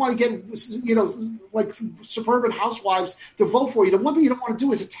do, if you want to get, like suburban housewives to vote for you, the one thing you don't want to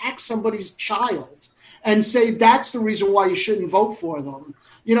do is attack somebody's child and say that's the reason why you shouldn't vote for them.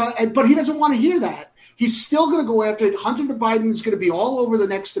 But he doesn't want to hear that. He's still going to go after it. Hunter Biden is going to be all over the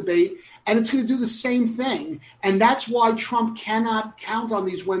next debate, and it's going to do the same thing. And that's why Trump cannot count on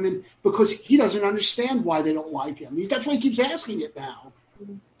these women, because he doesn't understand why they don't like him. That's why he keeps asking it now.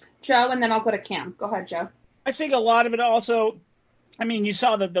 Joe, and then I'll go to Cam. Go ahead, Joe. I think a lot of it also, I mean, you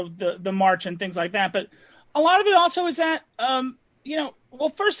saw the march and things like that, but a lot of it also is that, well,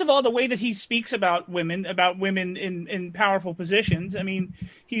 first of all, the way that he speaks about women in powerful positions. I mean,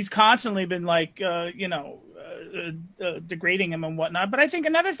 he's constantly been like, degrading him and whatnot. But I think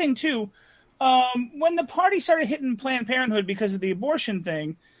another thing too, when the party started hitting Planned Parenthood because of the abortion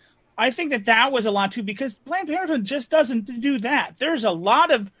thing, I think that was a lot too, because Planned Parenthood just doesn't do that. There's a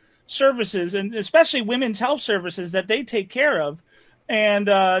lot of services, and especially women's health services, that they take care of, and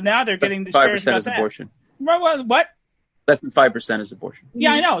now they're getting disparaged about that. 5% is abortion. What? Less than 5% is abortion.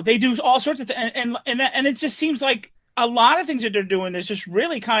 Yeah, I know. They do all sorts of things. And it just seems like a lot of things that they're doing is just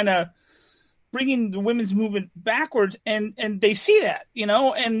really kind of bringing the women's movement backwards. And they see that,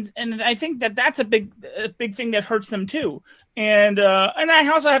 and I think that's a big thing that hurts them too. And I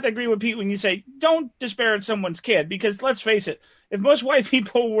also have to agree with Pete when you say, don't disparage someone's kid, because let's face it, if most white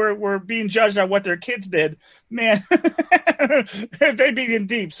people were being judged on what their kids did, man, they'd be in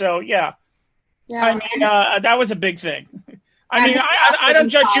deep. So, yeah. Yeah, I mean, that was a big thing. I mean, I don't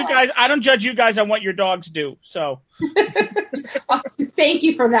judge you guys. I don't judge you guys on what your dogs do. So, thank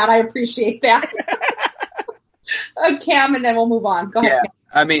you for that. I appreciate that. Cam, and then we'll move on. Go ahead. Yeah, Cam.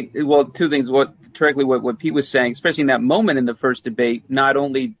 I mean, well, two things. What Pete was saying, especially in that moment in the first debate, not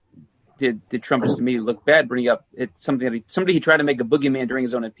only did Trump just immediately look bad, bringing up somebody he tried to make a boogeyman during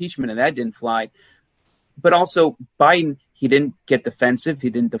his own impeachment, and that didn't fly. But also Biden, he didn't get defensive. He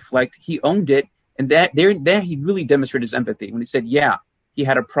didn't deflect. He owned it. And that he really demonstrated his empathy when he said, yeah, he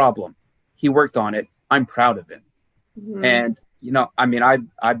had a problem. He worked on it. I'm proud of him. Mm-hmm. And, I mean,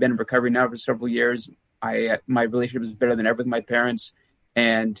 I've been in recovery now for several years. My relationship is better than ever with my parents.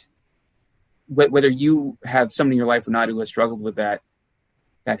 And whether you have somebody in your life or not who has struggled with that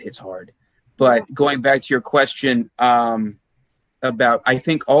hits hard. But going back to your question about, I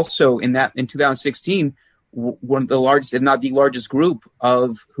think also in 2016, one of the largest, if not the largest group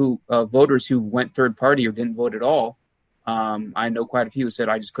of voters who went third party or didn't vote at all. I know quite a few who said,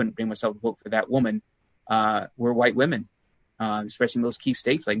 I just couldn't bring myself to vote for that woman, were white women, especially in those key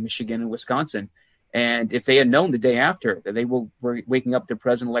states like Michigan and Wisconsin. And if they had known the day after that they were waking up to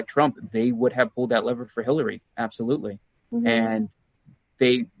President-elect Trump, they would have pulled that lever for Hillary. Absolutely. Mm-hmm. And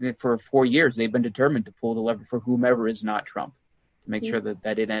they, for 4 years, they've been determined to pull the lever for whomever is not Trump to make sure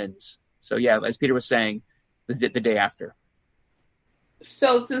that it ends. So, yeah, as Peter was saying, the day after.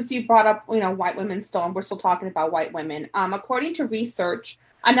 So since you brought up, white women still, and we're still talking about white women, according to research,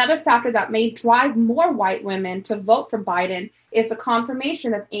 another factor that may drive more white women to vote for Biden is the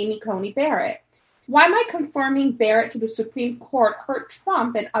confirmation of Amy Coney Barrett. Why might confirming Barrett to the Supreme Court hurt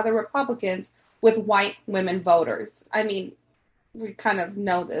Trump and other Republicans with white women voters? I mean, we kind of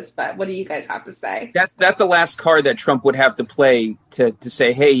know this, but what do you guys have to say? That's the last card that Trump would have to play to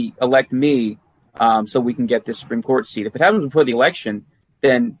say, hey, elect me. So we can get this Supreme Court seat. If it happens before the election,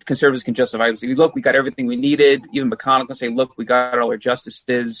 then conservatives can justify it. Say, look, we got everything we needed. Even McConnell can say, look, we got all our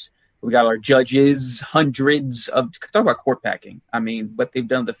justices, we got our judges, hundreds of, talk about court packing. I mean, what they've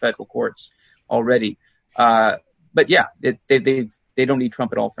done to the federal courts already. But yeah, they don't need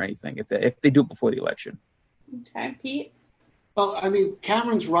Trump at all for anything if they do it before the election. Okay, Pete? Well, I mean,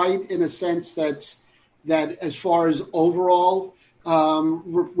 Cameron's right in a sense that as far as overall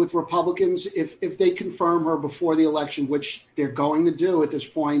with Republicans, if they confirm her before the election, which they're going to do at this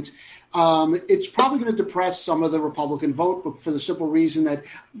point, it's probably going to depress some of the Republican vote, but for the simple reason that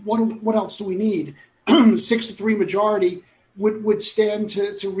what else do we need? 6-3 majority would stand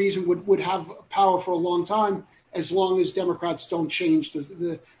to reason, would have power for a long time, as long as Democrats don't change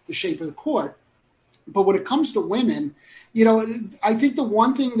the shape of the court. But when it comes to women, I think the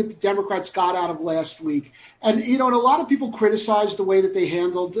one thing that the Democrats got out of last week, and and a lot of people criticized the way that they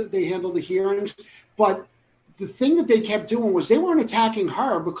handled the hearings, but the thing that they kept doing was they weren't attacking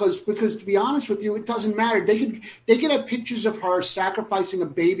her because to be honest with you, it doesn't matter. They could have pictures of her sacrificing a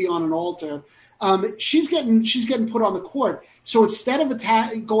baby on an altar. She's getting put on the court. So instead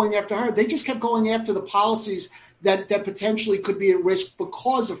of going after her, they just kept going after the policies that potentially could be at risk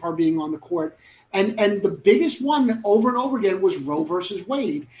because of her being on the court. And the biggest one over and over again was Roe versus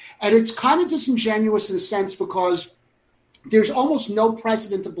Wade. And it's kind of disingenuous in a sense because there's almost no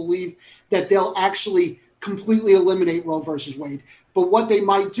precedent to believe that they'll actually completely eliminate Roe versus Wade. But what they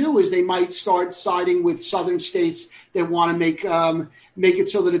might do is they might start siding with southern states that want to make it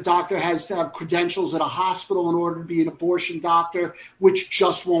so that a doctor has to have credentials at a hospital in order to be an abortion doctor, which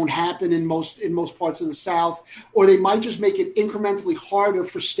just won't happen in most parts of the South. Or they might just make it incrementally harder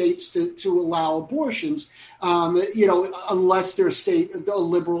for states to allow abortions, unless they're a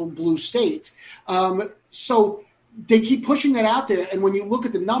liberal blue state. So they keep pushing that out there. And when you look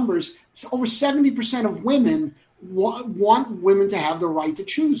at the numbers, over 70% of women want women to have the right to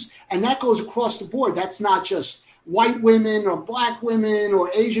choose. And that goes across the board. That's not just white women or black women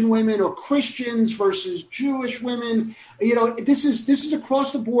or Asian women or Christians versus Jewish women. This is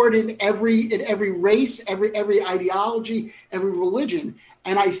across the board in every race, every ideology, every religion.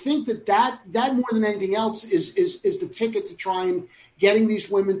 And I think that more than anything else is the ticket to try and getting these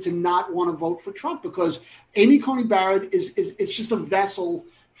women to not want to vote for Trump, because Amy Coney Barrett is just a vessel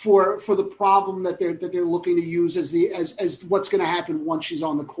for the problem that they're looking to use as what's going to happen once she's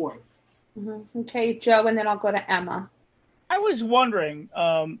on the court. Mm-hmm. Okay, Joe, and then I'll go to Emma. I was wondering,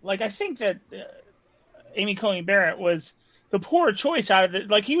 I think that Amy Coney Barrett was the poor choice out of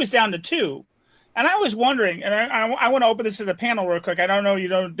it. He was down to 2. And I was wondering, and I want to open this to the panel real quick. I don't know, you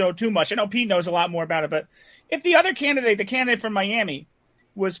don't know too much. I know Pete knows a lot more about it, but if the other candidate, the candidate from Miami,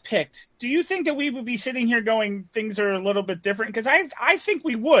 was picked, do you think that we would be sitting here going, things are a little bit different? Because I think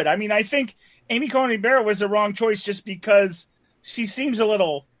we would. I mean, I think Amy Coney Barrett was the wrong choice just because she seems a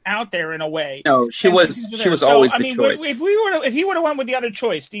little out there in a way. No, she was always the choice. If he would have went with the other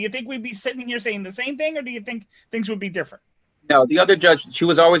choice, do you think we'd be sitting here saying the same thing, or do you think things would be different? No, the other judge, she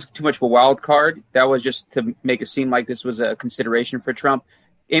was always too much of a wild card. That was just to make it seem like this was a consideration for Trump.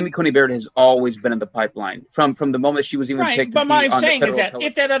 Amy Coney Barrett has always been in the pipeline from the moment she was even picked. But what I'm saying is that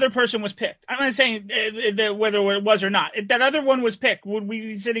if that other person was picked, I'm not saying that whether it was or not. If that other one was picked, would we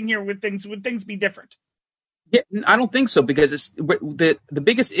be sitting here with things? Would things be different? Yeah, I don't think so, because it's the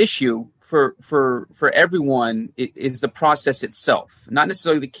biggest issue for everyone is the process itself, not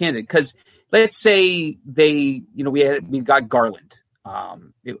necessarily the candidate. Because let's say we got Garland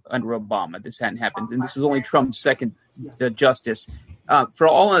under Obama. This hadn't happened, and this was only Trump's second justice. For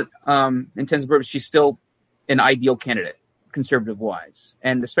all intents and purposes, she's still an ideal candidate, conservative-wise.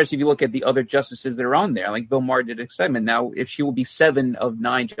 And especially if you look at the other justices that are on there, like Bill Maher did excitement. Now, if she will be 7 of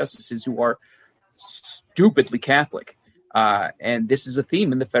 9 justices who are stupidly Catholic, and this is a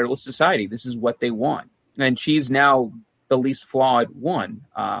theme in the Federalist Society. This is what they want. And she's now the least flawed one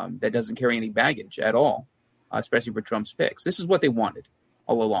that doesn't carry any baggage at all, especially for Trump's picks. This is what they wanted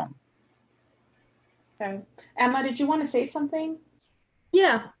all along. Okay. Emma, did you want to say something?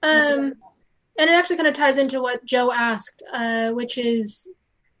 Yeah. And it actually kind of ties into what Joe asked, which is,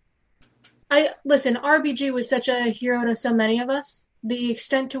 RBG was such a hero to so many of us. The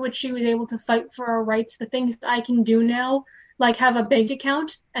extent to which she was able to fight for our rights, the things that I can do now, like have a bank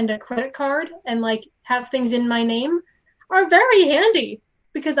account and a credit card and have things in my name, are very handy,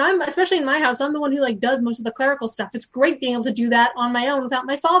 because especially in my house, I'm the one who does most of the clerical stuff. It's great being able to do that on my own without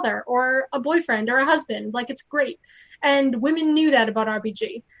my father or a boyfriend or a husband. It's great. And women knew that about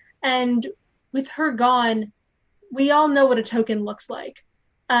RBG. And with her gone, we all know what a token looks like.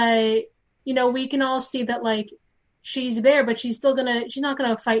 We can all see that she's there, but she's not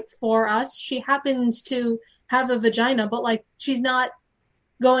gonna fight for us. She happens to have a vagina, but she's not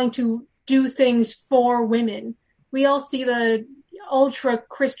going to do things for women. We all see the ultra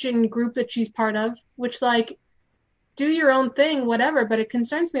Christian group that she's part of, which do your own thing, whatever. But it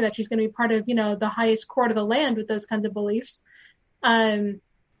concerns me that she's going to be part of, the highest court of the land with those kinds of beliefs. And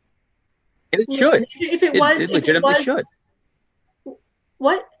it should. If it legitimately should.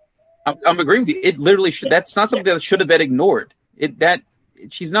 What? I'm agreeing with you. It literally should. That's not something that should have been ignored.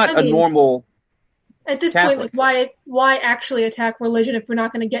 She's not a normal. At this Catholic. point, like, why actually attack religion if we're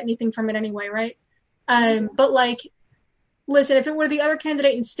not going to get anything from it anyway, right? But like, listen, if it were the other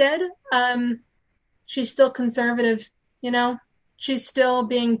candidate instead, she's still conservative. You know, she's still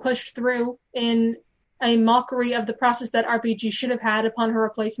being pushed through in a mockery of the process that RBG should have had upon her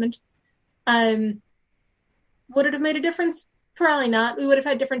replacement. Would it have made a difference? Probably not. We would have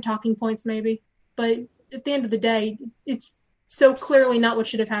had different talking points, maybe. But at the end of the day, it's so clearly not what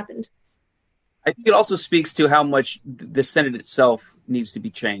should have happened. I think it also speaks to how much the Senate itself needs to be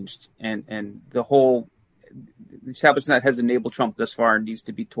changed, and the whole establishment that has enabled Trump thus far needs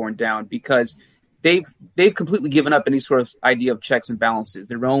to be torn down, because they've completely given up any sort of idea of checks and balances,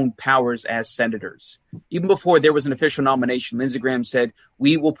 their own powers as senators. Even before there was an official nomination, Lindsey Graham said,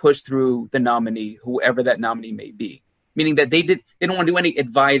 "We will push through the nominee, whoever that nominee may be." Meaning that they don't want to do any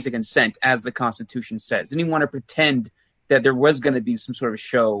advise and consent, as the Constitution says. They didn't want to pretend that there was going to be some sort of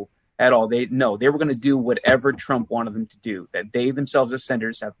show at all. They were going to do whatever Trump wanted them to do, that they themselves as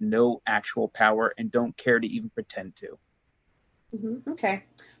senators have no actual power and don't care to even pretend to. Mm-hmm. Okay.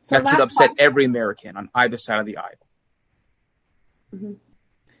 So that should upset every American on either side of the aisle. Mm-hmm.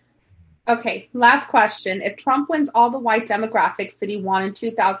 Okay, last question. If Trump wins all the white demographics that he won in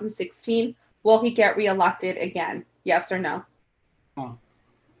 2016, will he get reelected again? Yes or no?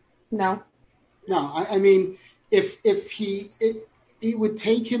 No. I mean, if it would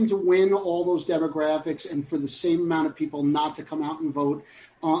take him to win all those demographics and for the same amount of people not to come out and vote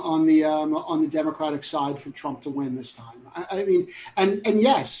on the Democratic side for Trump to win this time. I mean, and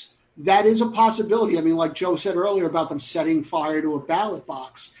yes, that is a possibility. I mean, like Joe said earlier about them setting fire to a ballot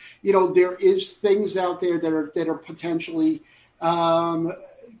box. You know, there is things out there that are potentially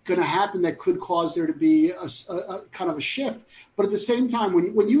going to happen that could cause there to be a kind of a shift. But at the same time,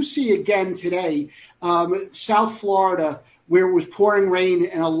 when you see again today, South Florida, where it was pouring rain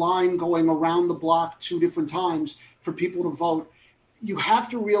and a line going around the block 2 different times for people to vote, you have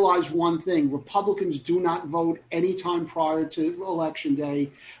to realize one thing: Republicans do not vote anytime prior to Election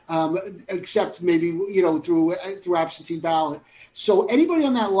Day, except maybe through absentee ballot. So anybody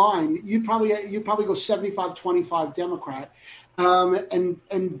on that line, you probably go 75-25 Democrat. And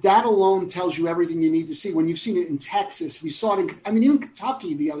that alone tells you everything you need to see. When you've seen it in Texas, you saw it even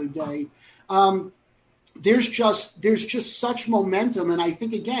Kentucky the other day. There's just such momentum, and I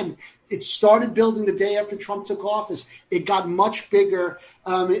think again, it started building the day after Trump took office. It got much bigger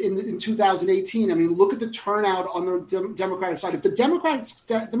in 2018. I mean, look at the turnout on the Democratic side. If the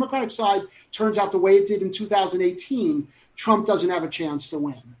Democratic side turns out the way it did in 2018, Trump doesn't have a chance to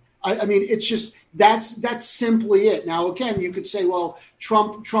win. I mean, it's just that's simply it. Now, again, you could say, well,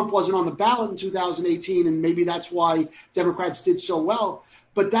 Trump wasn't on the ballot in 2018, and maybe that's why Democrats did so well.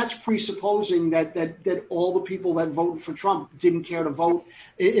 But that's presupposing that all the people that voted for Trump didn't care to vote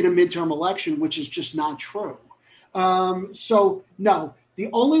in a midterm election, which is just not true. So, no, the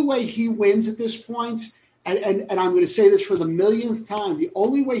only way he wins at this point, and I'm going to say this for the millionth time, the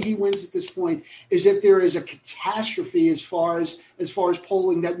only way he wins at this point is if there is a catastrophe as far as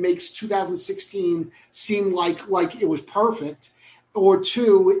polling that makes 2016 seem like it was perfect, or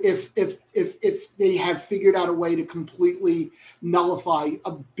two, if they have figured out a way to completely nullify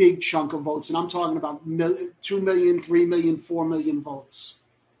a big chunk of votes, and I'm talking about 2 million, 3 million, 4 million votes.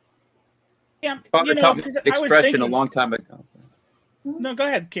 Yeah, Father taught me the expression a long time ago. No, go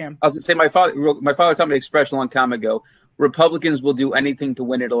ahead, Cam. I was going to say my father taught me the expression a long time ago: Republicans will do anything to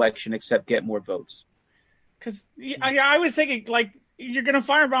win an election except get more votes. Because I was thinking, like, you're going to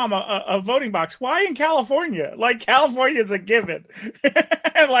firebomb a voting box. Why in California? Like, California is a given.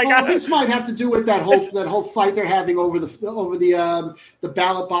 This might have to do with that whole fight they're having over the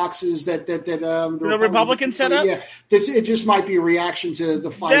ballot boxes that the Republicans set up. Yeah, it just might be a reaction to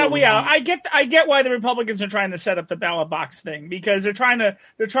the fight. Yeah, I get why the Republicans are trying to set up the ballot box thing, because they're trying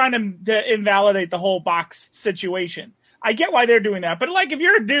to invalidate the whole box situation. I get why they're doing that, but like, if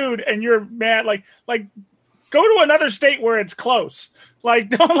you're a dude and you're mad, like. Go to another state where it's close.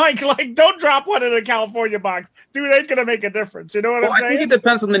 Don't drop one in a California box. Dude, ain't gonna make a difference. You know what I'm saying? I think it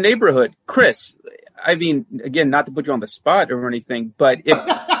depends on the neighborhood, Chris. I mean, again, not to put you on the spot or anything, but if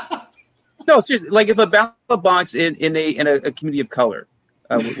no, seriously, like if a ballot box in a community of color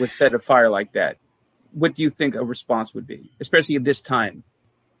was set afire like that, what do you think a response would be, especially at this time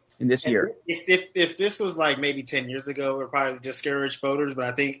in this year? If this was like maybe 10 years ago, it would probably discourage voters, but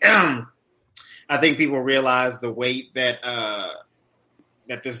I think. I think people realize the weight that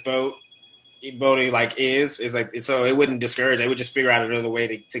this voting like is like, so it wouldn't discourage. They would just figure out another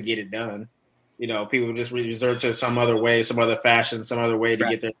way to get it done. people just resort to some other way, some other fashion, some other way to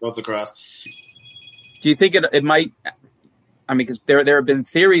Right. get their votes across. Do you think it might? I mean, because there have been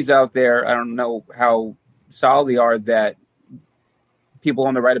theories out there. I don't know how solid they are that people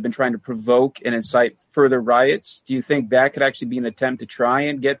on the right have been trying to provoke and incite further riots. Do you think that could actually be an attempt to try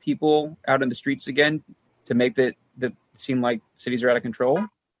and get people out in the streets again to make that seem like cities are out of control?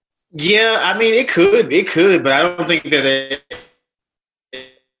 Yeah, I mean, it could, but I don't think that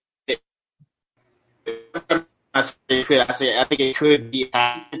I think it could be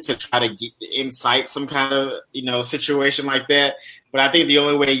to try to incite some kind of situation like that. But I think the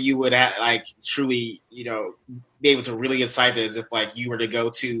only way you would truly be able to really incite that is if you were to go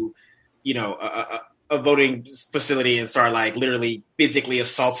to a voting facility and start literally physically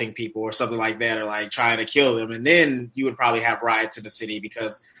assaulting people or something like that, or trying to kill them, and then you would probably have riots in the city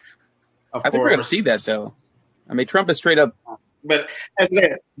because I think we're going to see that though. I mean, Trump is straight up. But as I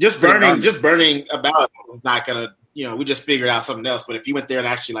said, just burning a ballot is not going to, we just figured out something else. But if you went there and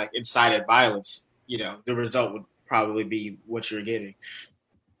actually incited violence, the result would probably be what you're getting.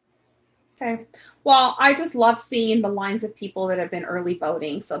 Okay. Well, I just love seeing the lines of people that have been early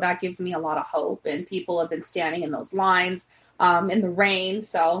voting. So that gives me a lot of hope. And people have been standing in those lines in the rain.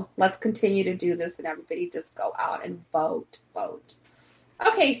 So let's continue to do this and everybody just go out and vote.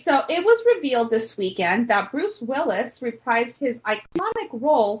 Okay, so it was revealed this weekend that Bruce Willis reprised his iconic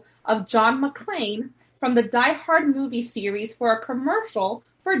role of John McClane from the Die Hard movie series for a commercial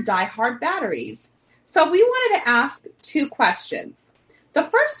for Die Hard batteries. So we wanted to ask two questions. The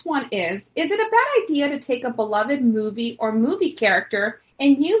first one is it a bad idea to take a beloved movie or movie character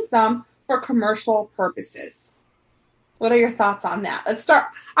and use them for commercial purposes? What are your thoughts on that? Let's start.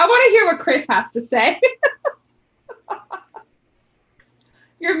 I want to hear what Chris has to say.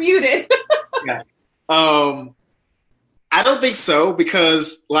 You're muted. Yeah. I don't think so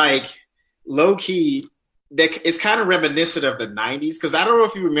because, low key, it's kind of reminiscent of the 90s. Because I don't know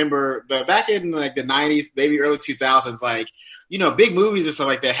if you remember, but back in the 90s, maybe early 2000s, big movies and stuff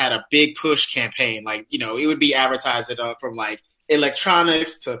like that had a big push campaign. It would be advertised from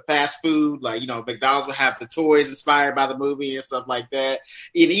electronics to fast food. McDonald's would have the toys inspired by the movie and stuff like that.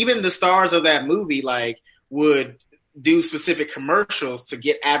 And even the stars of that movie, would do specific commercials to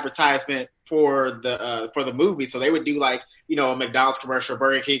get advertisement for the movie. So they would do a McDonald's commercial,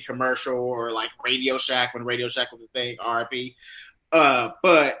 Burger King commercial, or Radio Shack when Radio Shack was a thing, RIP.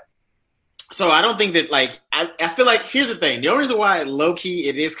 But so I don't think that I feel like here's the thing. The only reason why low key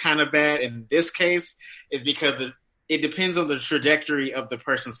it is kind of bad in this case is because it depends on the trajectory of the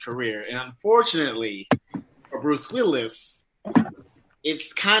person's career. And unfortunately for Bruce Willis,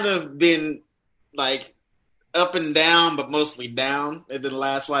 it's kind of been up and down, but mostly down in the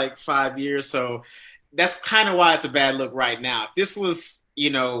last 5 years. So that's kind of why it's a bad look right now. If this was,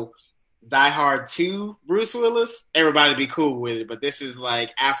 Die Hard 2 Bruce Willis, everybody'd be cool with it. But this is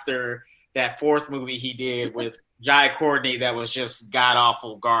after that fourth movie he did with Jai Courtney that was just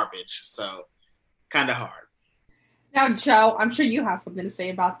god-awful garbage. So kind of hard. Now, Joe, I'm sure you have something to say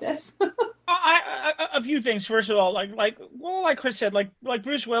about this. A few things. First of all, like Chris said, like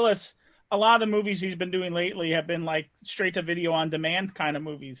Bruce Willis, a lot of the movies he's been doing lately have been straight to video on demand kind of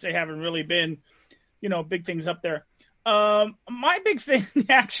movies. They haven't really been, big things up there. My big thing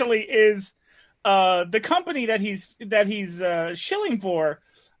actually is the company that he's shilling for,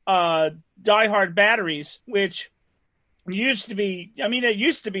 Die Hard batteries, which used to be. I mean, it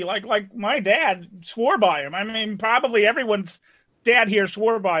used to be like my dad swore by him. I mean, probably everyone's dad here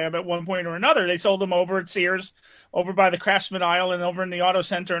swore by him at one point or another. They sold them over at Sears, over by the Craftsman aisle and over in the auto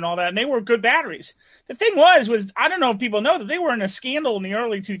center and all that. And they were good batteries. The thing was, I don't know if people know that they were in a scandal in the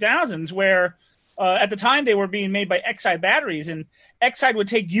early 2000s where at the time they were being made by Exide batteries, and Exide would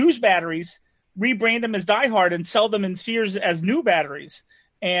take used batteries, rebrand them as Die Hard and sell them in Sears as new batteries.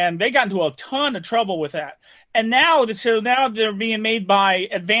 And they got into a ton of trouble with that. And now they're being made by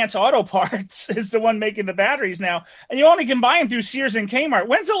Advance Auto Parts is the one making the batteries now. And you only can buy them through Sears and Kmart.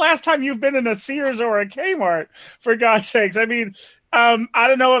 When's the last time you've been in a Sears or a Kmart, for God's sakes? I mean, I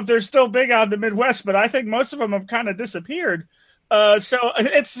don't know if they're still big out in the Midwest, but I think most of them have kind of disappeared. So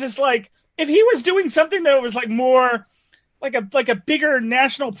it's just if he was doing something that was more like a bigger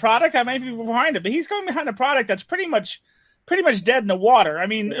national product, I might be behind it. But he's going behind a product that's pretty much dead in the water. I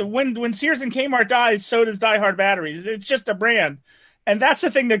mean, when Sears and Kmart dies, so does Die Hard batteries. It's just a brand. And that's the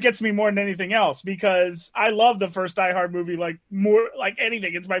thing that gets me more than anything else, because I love the first Die Hard movie more like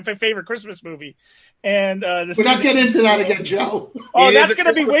anything. It's my favorite Christmas movie. And we're not getting into that again, Joe. Oh, that's going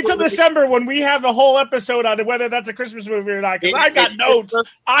to be wait till December when we have the whole episode on whether that's a Christmas movie or not. Because I got notes.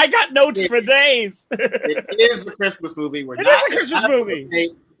 I got notes for days. It is a Christmas movie. It is a Christmas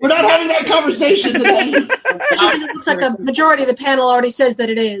movie. We're not having that conversation today. It looks like a majority of the panel already says that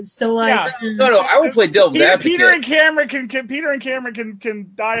it is. So like, No, I will play devil's advocate. Peter and Cameron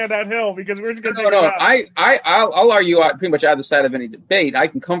can die on that hill because we're just going to take it out. I'll argue pretty much either side of any debate. I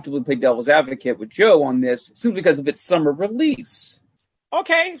can comfortably play devil's advocate with Joe on this simply because of its summer release.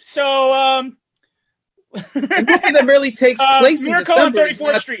 Okay, so a movie that merely takes place Miracle in on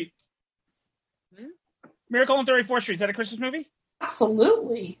December 34th Street. Miracle on 34th Street. Is that a Christmas movie?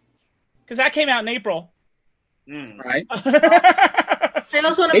 Absolutely. Because that came out in April. Right. I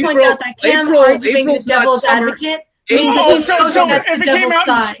also want to point out that Cam arguing the devil's advocate means that he's so if it came out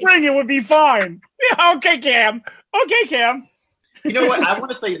side. in spring, it would be fine. Yeah, okay, Cam. You know what? I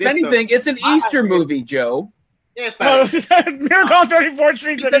want to say this. If anything, it's an Easter movie, Joe. Yeah, it's not. Miracle on 34th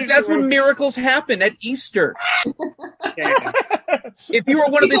Street. Because that's when miracles happen, at Easter. If you were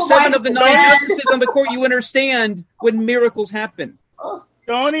one of the 7 of the 9 justices on the court, you understand when miracles happen.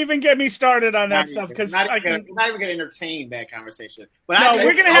 Don't even get me started on that stuff because we're not even going to entertain that conversation. But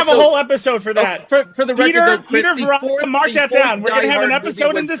we're going to have a whole episode for that. For the record, Peter, mark that down. We're going to have an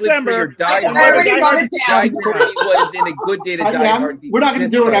episode in December. I already wrote it down. Was in a good day to Die Hard. We're not going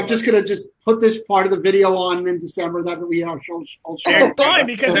to do it. I'm just going to put this part of the video on in December. That we are show. It's fine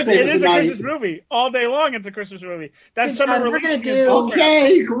because it is a Christmas movie all day long. It's a Christmas movie. That's summer release.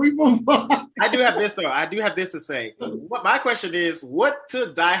 Okay, can we move on? I do have this though. I do have this to say. My question is, what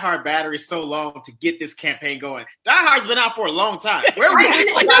took Die Hard Battery so long to get this campaign going? Die Hard's been out for a long time. I've never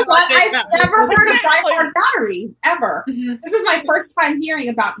heard of Die Hard Battery ever. Mm-hmm. This is my first time hearing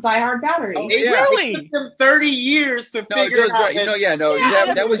about Die Hard Battery. Really? It took them 30 years to figure it out.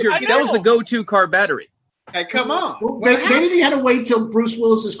 Right. That was the go-to car battery. Hey, come on. Well, maybe they had to wait till Bruce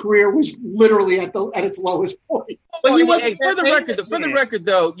Willis's career was literally at its lowest point. But for the record,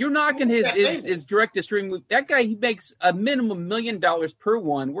 though, you're knocking his direct to stream movie. That guy, he makes a minimum $1 million per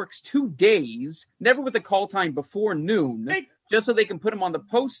one, works 2 days, never with a call time before noon, just so they can put him on the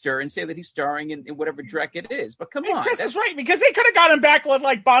poster and say that he's starring in whatever Drek it is. But come on, Chris is right because they could have got him back with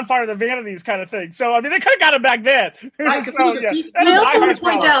like Bonfire of the Vanities kind of thing. So I mean, they could have got him back then. I also want to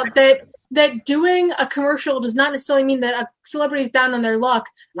point out that doing a commercial does not necessarily mean that a celebrity is down on their luck.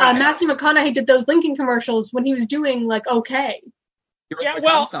 Right. Matthew McConaughey did those Lincoln commercials when he was doing like okay. To be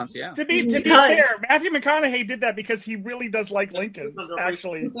fair, Matthew McConaughey did that because he really does like Lincolns.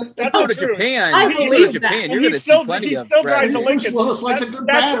 Actually, that's go to true. Japan. I believe Japan. that. You're He going to still see plenty of drives a Lincoln. That's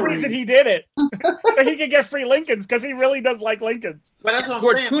the reason he did it. So he could get free Lincolns because he really does like Lincolns. But that's what I'm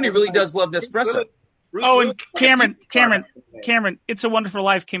George saying. Clooney really does love Nespresso. And Cameron, It's a Wonderful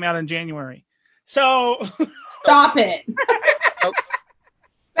Life came out in January. So stop it.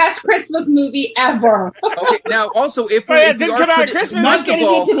 Best Christmas movie ever. Okay, now also if it didn't come out at Christmas. I'm not getting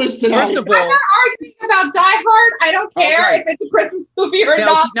into this tonight. I'm not arguing about Die Hard. I don't care if it's a Christmas movie or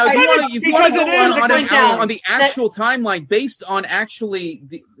not. Now, because it is on the actual timeline, based on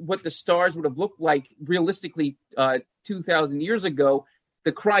actually what the stars would have looked like realistically 2,000 years ago,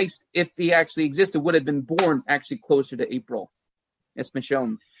 the Christ, if he actually existed, would have been born actually closer to April. It's been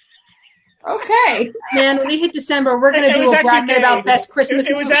shown. Okay. Man, when we hit December, we're going to do a bracket about best Christmas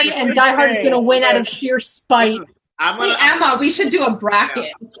movie, and Die Hard is going to win out of sheer spite. Emma, we should do a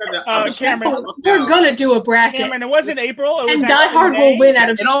bracket. Cameron, we're going to do a bracket. Cameron, it wasn't April. And Die Hard will win out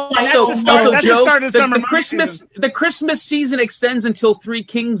of spite. The Christmas season extends until Three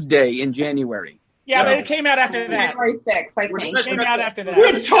Kings Day in January. Yeah, but it came out after that. January 6th, I think. It came out after that.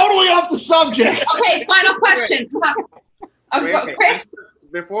 We're totally off the subject. Okay, final question. Chris?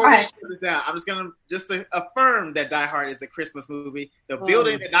 Before we shut this down, I'm just going to affirm that Die Hard is a Christmas movie. The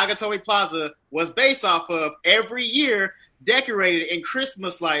building at Nakatomi Plaza was based off of every year decorated in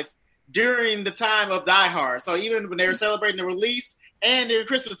Christmas lights during the time of Die Hard. So even when they were celebrating the release and in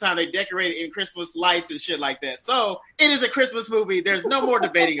Christmas time, they decorated in Christmas lights and shit like that. So it is a Christmas movie. There's no more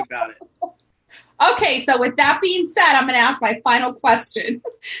debating about it. Okay, so with that being said, I'm going to ask my final question.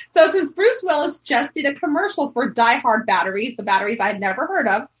 So since Bruce Willis just did a commercial for Die Hard batteries, the batteries I had never heard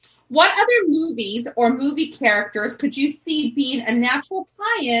of, what other movies or movie characters could you see being a natural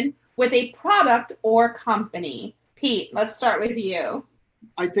tie-in with a product or company? Pete, let's start with you.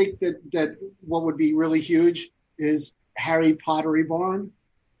 I think that what would be really huge is Harry Pottery Barn.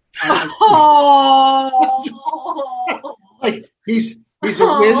 Like he's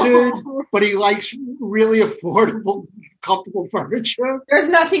a wizard, but he likes really affordable, comfortable furniture. There's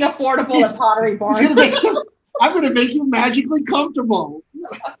nothing affordable at Pottery Barn. I'm going to make you magically comfortable.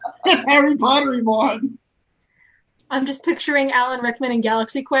 Harry Pottery Barn. I'm just picturing Alan Rickman in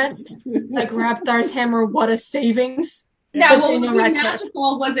Galaxy Quest. Like Rapthar's hammer, what a savings. Now, But what they would know be Radcliffe.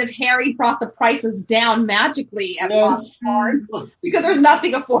 magical was if Harry brought the prices down magically at Yes. Oxford, because there's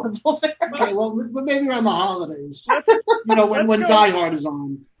nothing affordable there. Okay, well, but maybe around the holidays. Let's, You know, when let's go. Die Hard is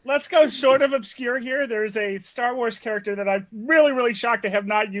on. let's go sort of obscure here. There's a Star Wars character that I'm really, really shocked they have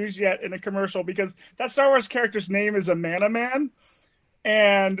not used yet in a commercial, because that Star Wars character's name is Amana Man.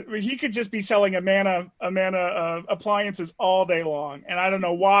 And he could just be selling Amana appliances all day long. And I don't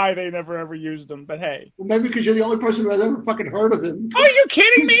know why they never ever used them, but hey. Well, maybe because you're the only person who has ever fucking heard of him. Are you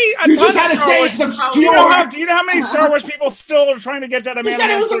kidding me? You just had to say it's obscure. Do you know how many Star Wars people still are trying to get that Amana You said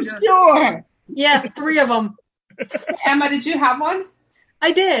it Man was figure? obscure. Yeah, 3 of them. Emma, did you have one?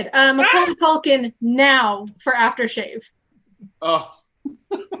 I did. Macaulay Culkin now for aftershave. Oh.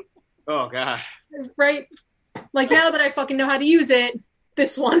 Oh God. Right? Like, now that I fucking know how to use it,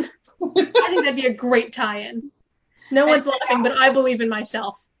 this one. I think that'd be a great tie-in. No one's laughing, but I believe in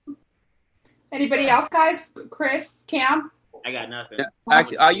myself. Anybody else, guys? Chris, Cam? I got nothing. Yeah,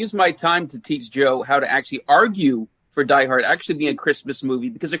 actually, I use my time to teach Joe how to actually argue for Die Hard actually being a Christmas movie,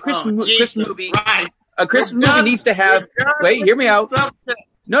 because a Christmas movie needs to have. Wait, hear me out.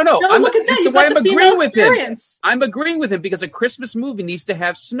 No, No, look at that. This is You why got I'm the agreeing female with him. experience. I'm agreeing with him because a Christmas movie needs to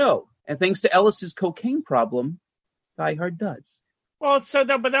have snow, and thanks to Ellis's cocaine problem, Die Hard does. Well,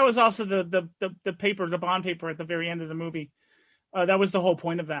 but that was also the paper, the bond paper at the very end of the movie. That was the whole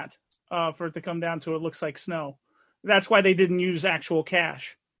point of that, for it to come down to it looks like snow. That's why they didn't use actual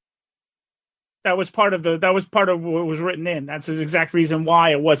cash. That was part of what was written in. That's the exact reason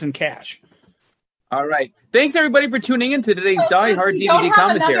why it wasn't cash. All right. Thanks, everybody, for tuning in to today's Die Hard We don't DVD have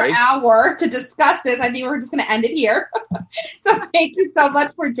commentary. another hour to discuss this. I think we're just going to end it here. So thank you so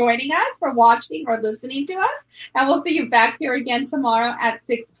much for joining us, for watching or listening to us. And we'll see you back here again tomorrow at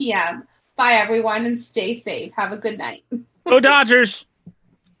 6 p.m. Bye, everyone, and stay safe. Have a good night. Go Dodgers!